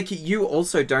 but like you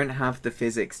also don't have the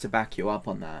physics to back you up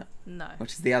on that. No.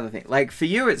 Which is the other thing. Like for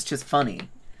you, it's just funny.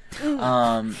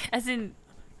 As in,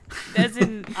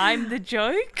 I'm the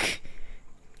joke?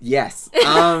 Yes.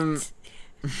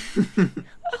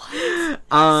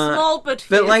 small but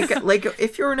fierce. But like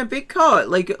if you're in a big car,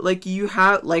 like you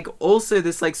have like also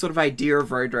this like sort of idea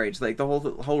of road rage. Like the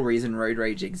whole reason road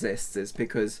rage exists is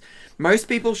because most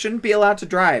people shouldn't be allowed to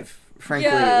drive.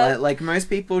 Frankly, Yeah. like most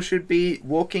people should be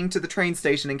walking to the train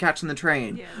station and catching the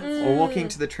train, Yeah, or walking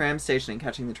to the tram station and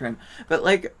catching the tram. But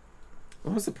like,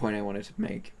 what was the point I wanted to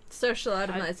make? Social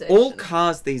atomization. All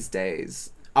cars these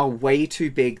days are way too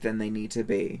big than they need to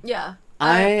be. Yeah.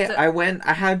 I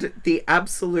had the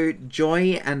absolute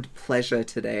joy and pleasure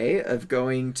today of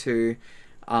going to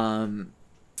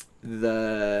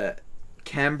the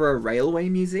Canberra Railway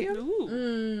Museum.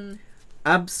 Ooh.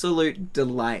 Absolute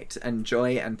delight and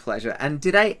joy and pleasure. And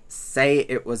did I say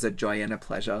it was a joy and a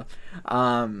pleasure?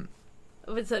 It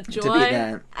was a be joy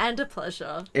there. and a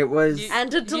pleasure. It was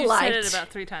And a delight. You said it about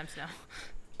 3 times now.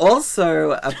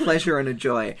 also a pleasure and a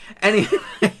joy. Anyway.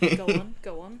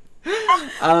 Go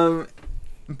on.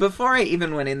 Before I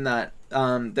even went in that,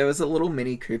 there was a little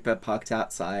Mini Cooper parked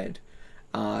outside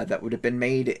that would have been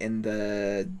made in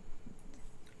the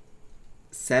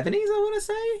 70s, I want to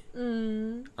say.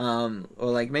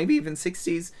 Or like maybe even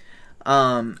 60s.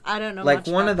 I don't know like much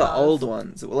one about of the cars. old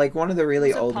ones, like one of the really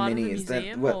Was it old part minis of the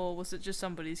museum, that or was it just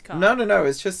somebody's car? no,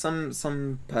 it's just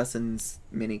some person's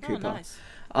Mini Oh, Cooper. nice.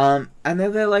 And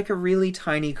they're like a really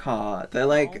tiny car. They're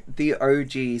like the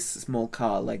OG small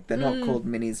car. Like they're not called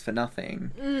minis for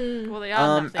nothing. Well, they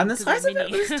are nothing, And the 'cause they're size of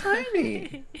it mini. was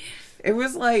tiny.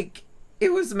 It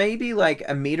was maybe like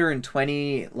 1.20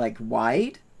 meters like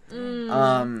wide.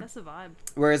 That's the vibe.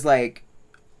 Whereas like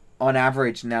on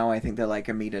average now I think they're like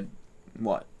 1.90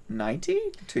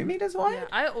 meters, 2 meters wide. Yeah,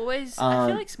 I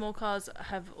feel like small cars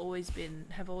have always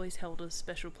held a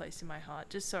special place in my heart.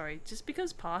 Just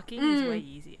because parking is way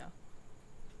easier.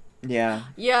 Yeah.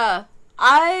 Yeah.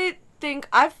 I think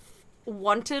I've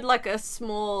wanted like a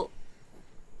small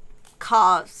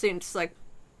car since like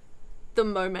the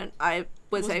moment I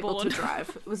was able born. to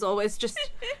drive. It was always just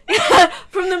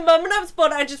from the moment I was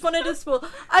born, I just wanted a small.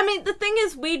 I mean, the thing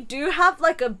is, we do have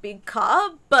like a big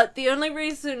car, but the only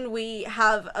reason we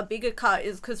have a bigger car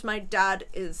is because my dad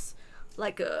is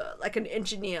like an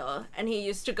engineer, and he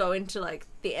used to go into like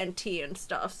the NT and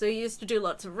stuff. So he used to do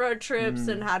lots of road trips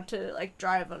and had to like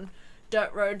drive on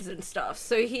dirt roads and stuff.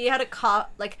 So he had a car.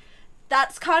 Like,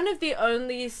 that's kind of the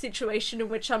only situation in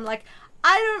which I'm like,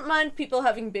 I don't mind people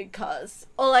having big cars,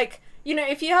 or like, you know,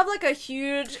 if you have like a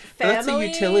huge family. But that's a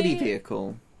utility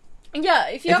vehicle. Yeah,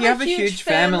 if you have a huge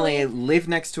family, live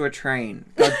next to a train.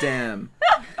 God damn.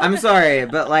 I'm sorry,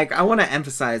 but like I want to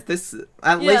emphasize this.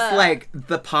 At least like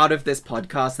the part of this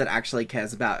podcast that actually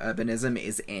cares about urbanism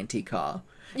is anti-car.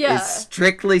 Yeah. Is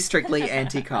strictly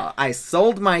anti-car. I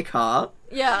sold my car.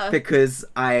 Yeah. Because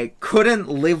I couldn't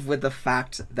live with the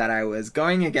fact that I was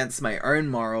going against my own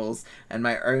morals and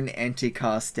my own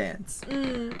anti-car stance.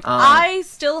 I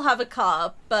still have a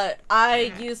car, but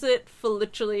I use it for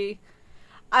literally...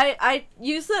 I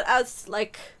use it as,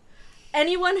 like,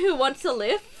 anyone who wants a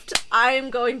lift, I'm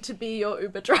going to be your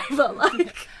Uber driver.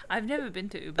 Like, I've never been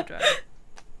to Uber Drive.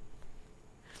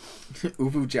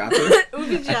 Ubu Jabu.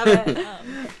 Uber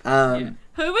driver.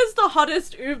 Who was the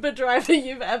hottest Uber driver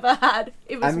you've ever had?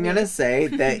 It was I'm me. gonna say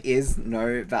there is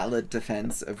no valid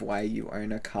defense of why you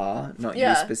own a car. Not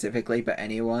you specifically, but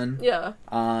anyone. Yeah.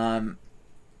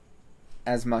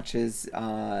 As much as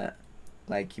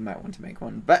like you might want to make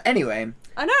one, but anyway.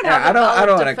 I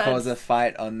don't want to cause a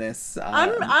fight on this. I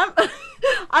don't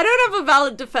have a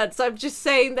valid defense. I'm just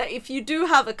saying that if you do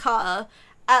have a car,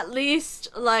 at least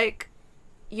like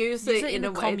use it in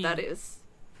a way that is.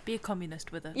 Be a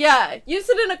communist with it. Yeah, use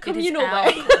it in a communal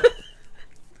way.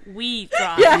 We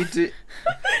drive. Yeah. You do...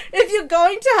 If you're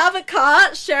going to have a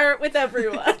car, share it with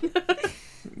everyone.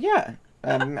 Yeah.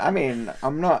 I mean,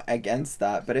 I'm not against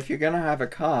that, but if you're gonna have a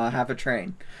car, have a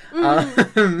train.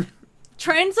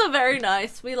 Trains are very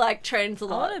nice. We like trains a I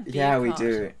lot. want to be Yeah, a we cart.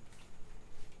 do.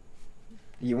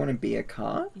 You want to be a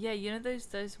car? Yeah, you know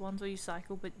those ones where you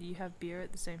cycle but you have beer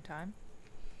at the same time?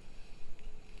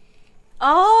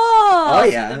 Oh! Oh,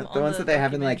 see yeah, them the on ones the that they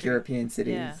have in like documentary. European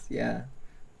cities. Yeah.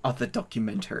 Oh, the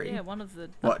documentary. Yeah, one of the...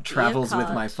 What Travels with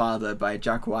cart. My Father by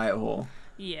Jack Whitehall.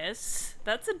 Yes,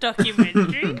 that's a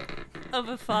documentary of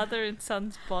a father and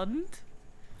son's bond.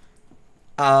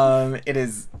 It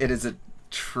is a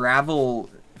travel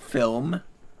film,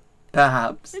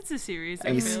 perhaps. It's a series of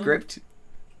A films.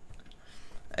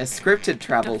 scripted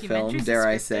travel film, Documentaries are dare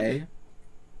I scripted. say.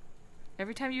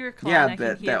 Every time you recline, Yeah, I can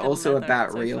but hear they're the also leather. about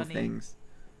It's so real funny. things.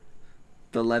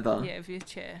 The leather. Yeah, of your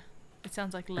chair. It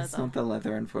sounds like It's leather. not the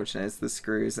leather, unfortunately. It's the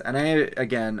screws. And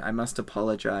I must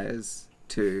apologize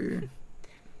to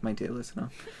my dear listener.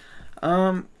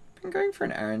 Been going for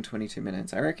an hour and 22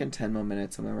 minutes. I reckon 10 more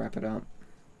minutes and we'll wrap it up.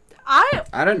 I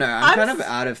don't know. I'm kind of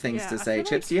out of things yeah, to I say. feel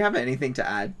Chips, like- do you have anything to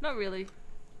add? Not really.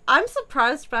 I'm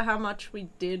surprised by how much we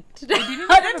did today. We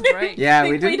didn't I even have didn't a break. Yeah,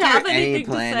 think we didn't we'd have do any anything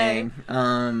to say.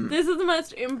 planning. This is the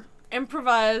most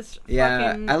improvised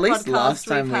Yeah, fucking at least podcast last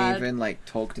time we've we had. even like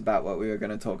talked about what we were going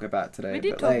to talk about today. We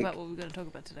did but, talk like, about what we were going to talk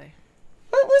about today.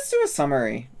 let's do a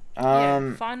summary.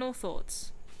 Yeah, final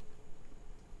thoughts.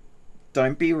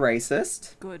 Don't be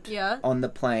racist Good. Yeah. on the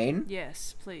plane.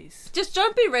 Yes, please. Just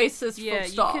don't be racist, Yeah, full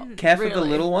you stop. can- Care for the Really.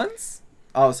 little ones.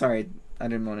 Oh, sorry, I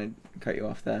didn't want to cut you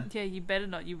off there. Yeah, you better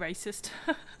not, you racist.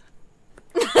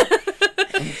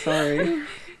 I'm sorry.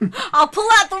 I'll pull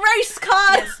out the race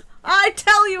card! Yes. I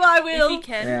tell you I If will! you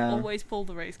can, Yeah. always pull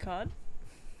the race card.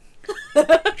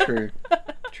 True.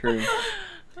 True.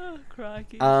 Oh,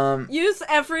 crikey. Use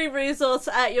every resource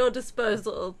at your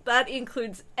disposal. That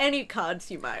includes any cards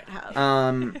you might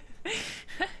have.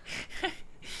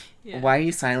 Yeah. Why are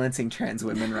you silencing trans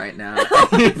women right now?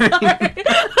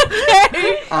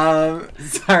 Okay.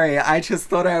 Sorry, I just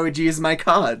thought I would use my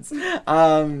cards.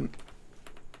 An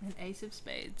ace of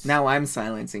spades. Now I'm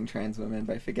silencing trans women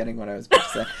by forgetting what I was about to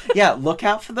say. Yeah, look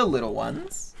out for the little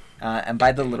ones. And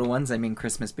by the little ones, I mean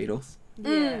Christmas beetles.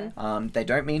 Yeah. They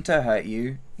don't mean to hurt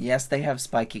you. Yes, they have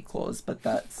spiky claws, but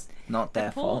that's not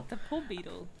their fault. The poor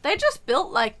beetle. They just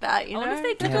built like that, you I know? wonder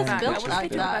if they took Yeah, it back. I built wonder if like they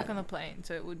took it that. back on the plane,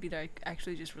 so it would be like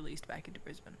actually just released back into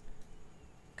Brisbane.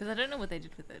 Because I don't know what they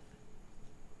did with it.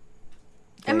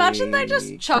 Imagine they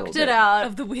just chucked it out.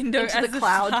 Of the window into as the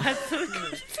cloud.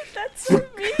 That's so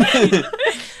mean.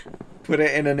 Put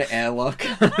it in an airlock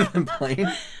of the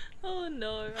plane. Oh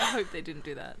no! I hope they didn't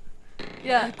do that.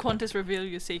 Yeah. Qantas, reveal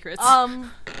your secrets. Sorry.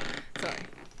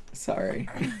 Sorry.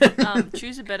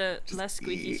 Choose a better, less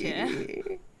squeaky chair.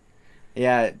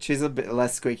 Yeah, choose a bit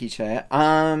less squeaky chair.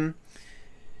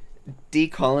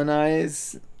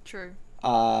 Decolonize. True.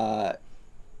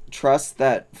 Trust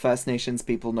that First Nations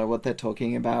people know what they're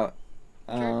talking about.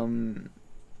 Let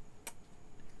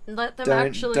them Don't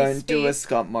actually speak. do a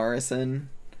Scott Morrison.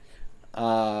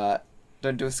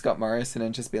 Don't do a Scott Morrison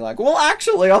and just be like, well,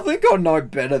 actually, I think I know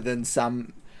better than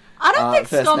some. I don't think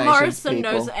First Scott Nations Morrison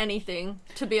people. knows anything,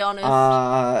 to be honest.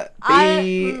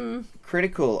 Be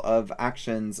critical of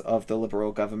actions of the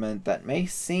Liberal government that may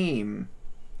seem.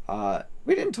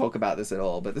 We didn't talk about this at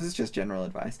all, but this is just general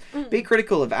advice. Be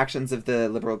critical of actions of the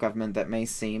Liberal government that may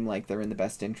seem like they're in the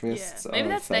best interests Yeah. Maybe of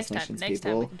that's First next time. Nations Next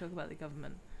time we people. can talk about the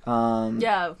government.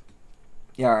 Yeah.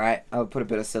 Yeah, alright. I'll put a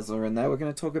bit of sizzler in there. We're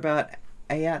going to talk about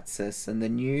AATSIS and the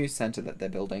new centre that they're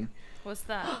building. What's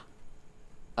that?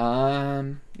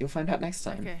 You'll find out next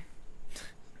time. Okay.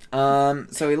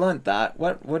 So we learned that.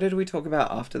 What did we talk about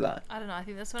after that? I don't know. I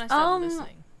think that's when I started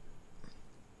listening.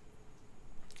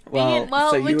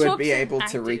 Well, so we you would talked be able to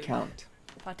active. recount.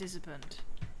 Participant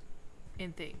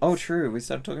in things. Oh, true. We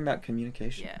started talking about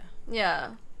communication. Yeah.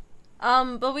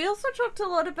 Yeah. But we also talked a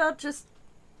lot about just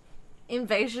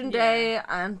Invasion Yeah. Day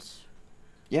and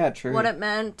Yeah, true. what it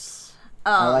meant.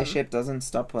 Allyship doesn't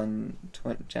stop on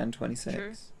Jan 26.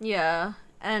 True. Yeah.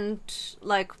 And,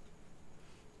 like,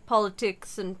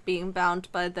 politics and being bound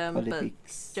by them, but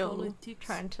Politics. still Politics.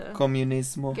 trying to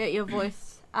Communismo. get your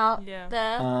voice out Yeah.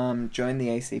 there. Join the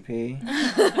ACP.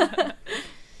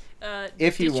 Uh,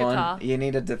 If you ditch your want, car. you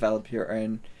need to develop your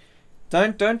own.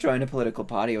 Don't join a political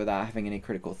party without having any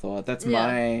critical thought. That's Yeah.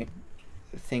 my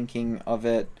thinking of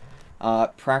it.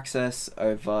 Praxis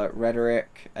over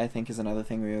rhetoric, I think, is another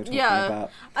thing we were talking Yeah.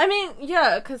 about. I mean,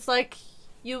 yeah, because, like,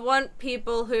 you want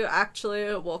people who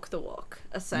actually walk the walk,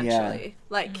 essentially.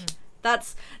 Like,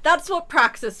 that's what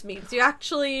praxis means. You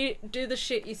actually do the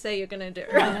shit you say you're gonna do.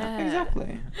 Yeah.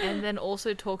 Exactly. And then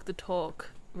also talk the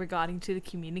talk regarding to the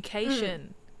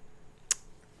communication.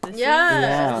 The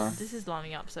Yes. This is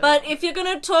lining up. So But if you're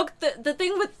gonna talk, the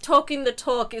thing with talking the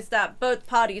talk is that both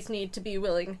parties need to be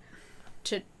willing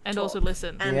to and talk also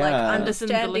listen, and Yeah. like Listen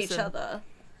to understand each listen. other.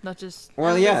 not just.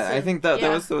 Well, And yeah, listen. I think that Yeah.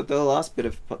 was the last bit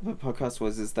of the podcast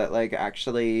is that like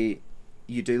actually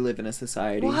you do live in a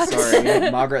society. What?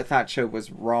 Sorry, Margaret Thatcher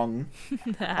was wrong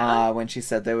when she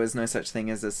said there was no such thing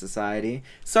as a society.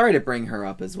 Sorry to bring her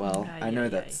up as well. Ay, I know ay,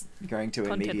 that's going to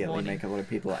Content immediately warning. make a lot of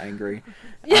people angry.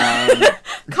 Yeah.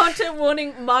 Content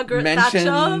warning, Margaret Mentions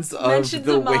Thatcher. of Mentions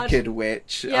the of Wicked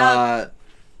Witch. Yeah.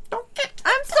 Don't get.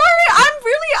 I'm sorry.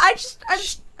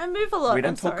 I move a lot. We don't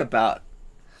I'm talk sorry. about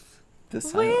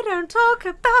this. We don't talk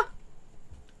about.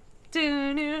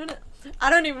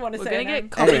 I don't even want to We're say gonna it.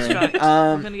 get copy Anyway, striked.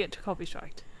 We're gonna get copy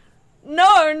striked.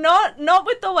 No, not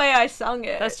with the way I sung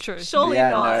it. That's true. Surely Yeah,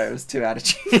 not. no, it was too out of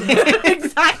tune.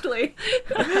 Exactly.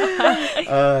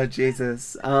 Oh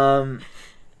Jesus.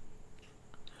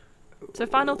 So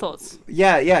final thoughts.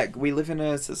 Yeah, we live in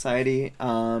a society.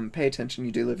 Pay attention,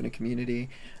 you do live in a community.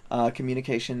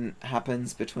 Communication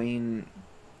happens between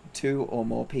two or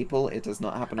more people. It does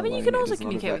not happen I mean, alone. you can It also is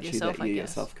not a communicate with virtue yourself, that I you guess.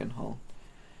 yourself can hold.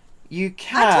 You talk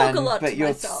can, a lot but to you're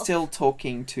myself. still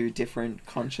talking to different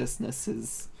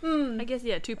consciousnesses. I guess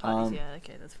two parties. Um, Yeah,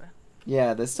 okay, that's fair.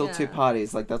 Yeah, there's still two Yeah.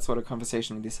 parties. Like, that's sort of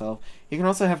conversation with yourself. You can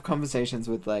also have conversations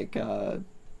with, like,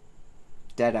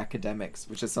 dead academics,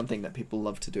 which is something that people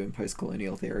love to do in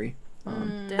post-colonial theory.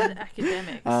 Dead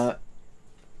academics.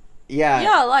 Yeah.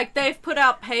 Yeah, like they've put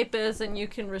out papers and you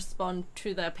can respond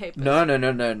to their papers.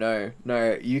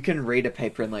 No. You can read a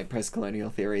paper in, like, post-colonial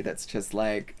theory that's just,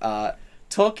 like,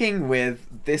 talking with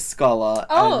this scholar.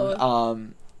 Oh.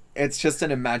 And, it's just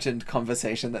an imagined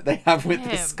conversation that they have with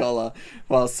this Damn. scholar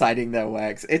while citing their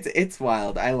works. It's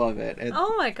wild. I love it.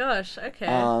 Oh my gosh, okay.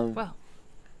 Well,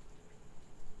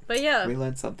 but yeah, We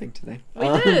learned something today. we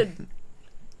did.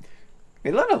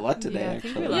 We learned a lot today, Yeah, I think we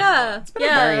actually. learned Yeah, It's been a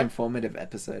very yeah. informative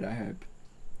episode, I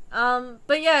hope.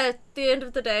 But yeah, at the end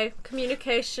of the day,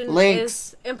 communication Links.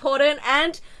 is important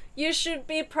and you should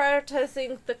be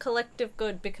prioritizing the collective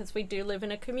good because we do live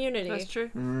in a community. that's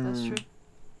true. That's true.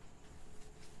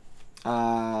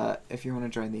 If you want to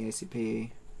join the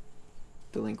ACP,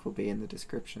 the link will be in the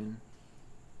description.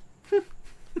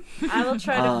 I will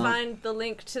try to find the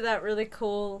link to that really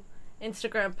cool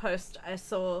Instagram post I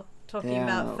saw talking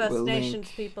about First we'll Nations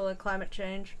link- people and climate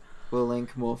change. We'll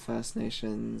link more First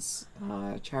Nations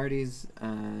charities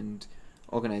and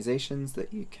organizations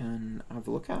that you can have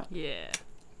a look at. Yeah.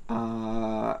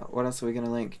 What else are we going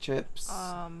to link? Chips?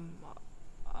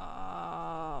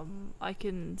 I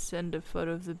can send a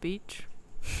photo of the beach.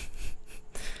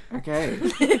 Okay.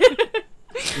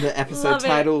 The episode Love it.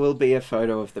 title will be a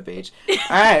photo of the beach.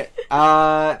 Alright,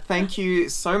 thank you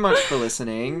so much for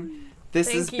listening. This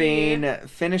Thank has you. been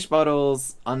Finished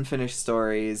Bottles, Unfinished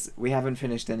Stories. We haven't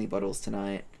finished any bottles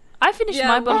tonight. I finished Yeah,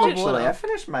 my we bottle of did. water. I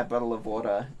finished my bottle of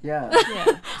water. Yeah. Yeah.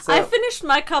 So, I finished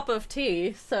my cup of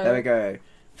tea, so there we go.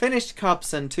 Finished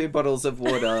cups and 2 bottles of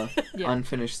water. Yeah.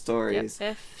 Unfinished stories.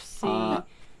 Yep. FC.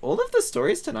 All of the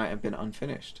stories tonight have been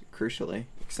unfinished, crucially.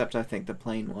 Except I think the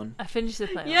plane one. I finished the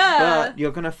play. yeah. But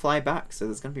you're going to fly back, so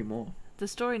there's going to be more. The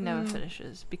story never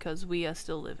finishes because we are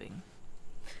still living.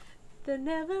 The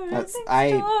never That's. ending I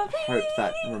story. hope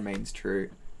that remains true.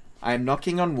 I'm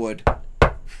knocking on wood.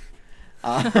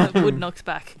 Wood knocks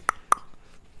back.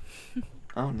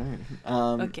 Oh no.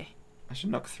 Okay. I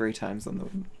should knock 3 times on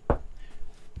the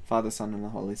Father, Son, and the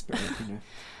Holy Spirit. You know.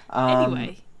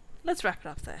 Anyway, let's wrap it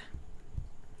up there.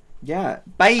 Yeah.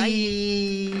 Bye.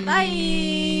 Bye.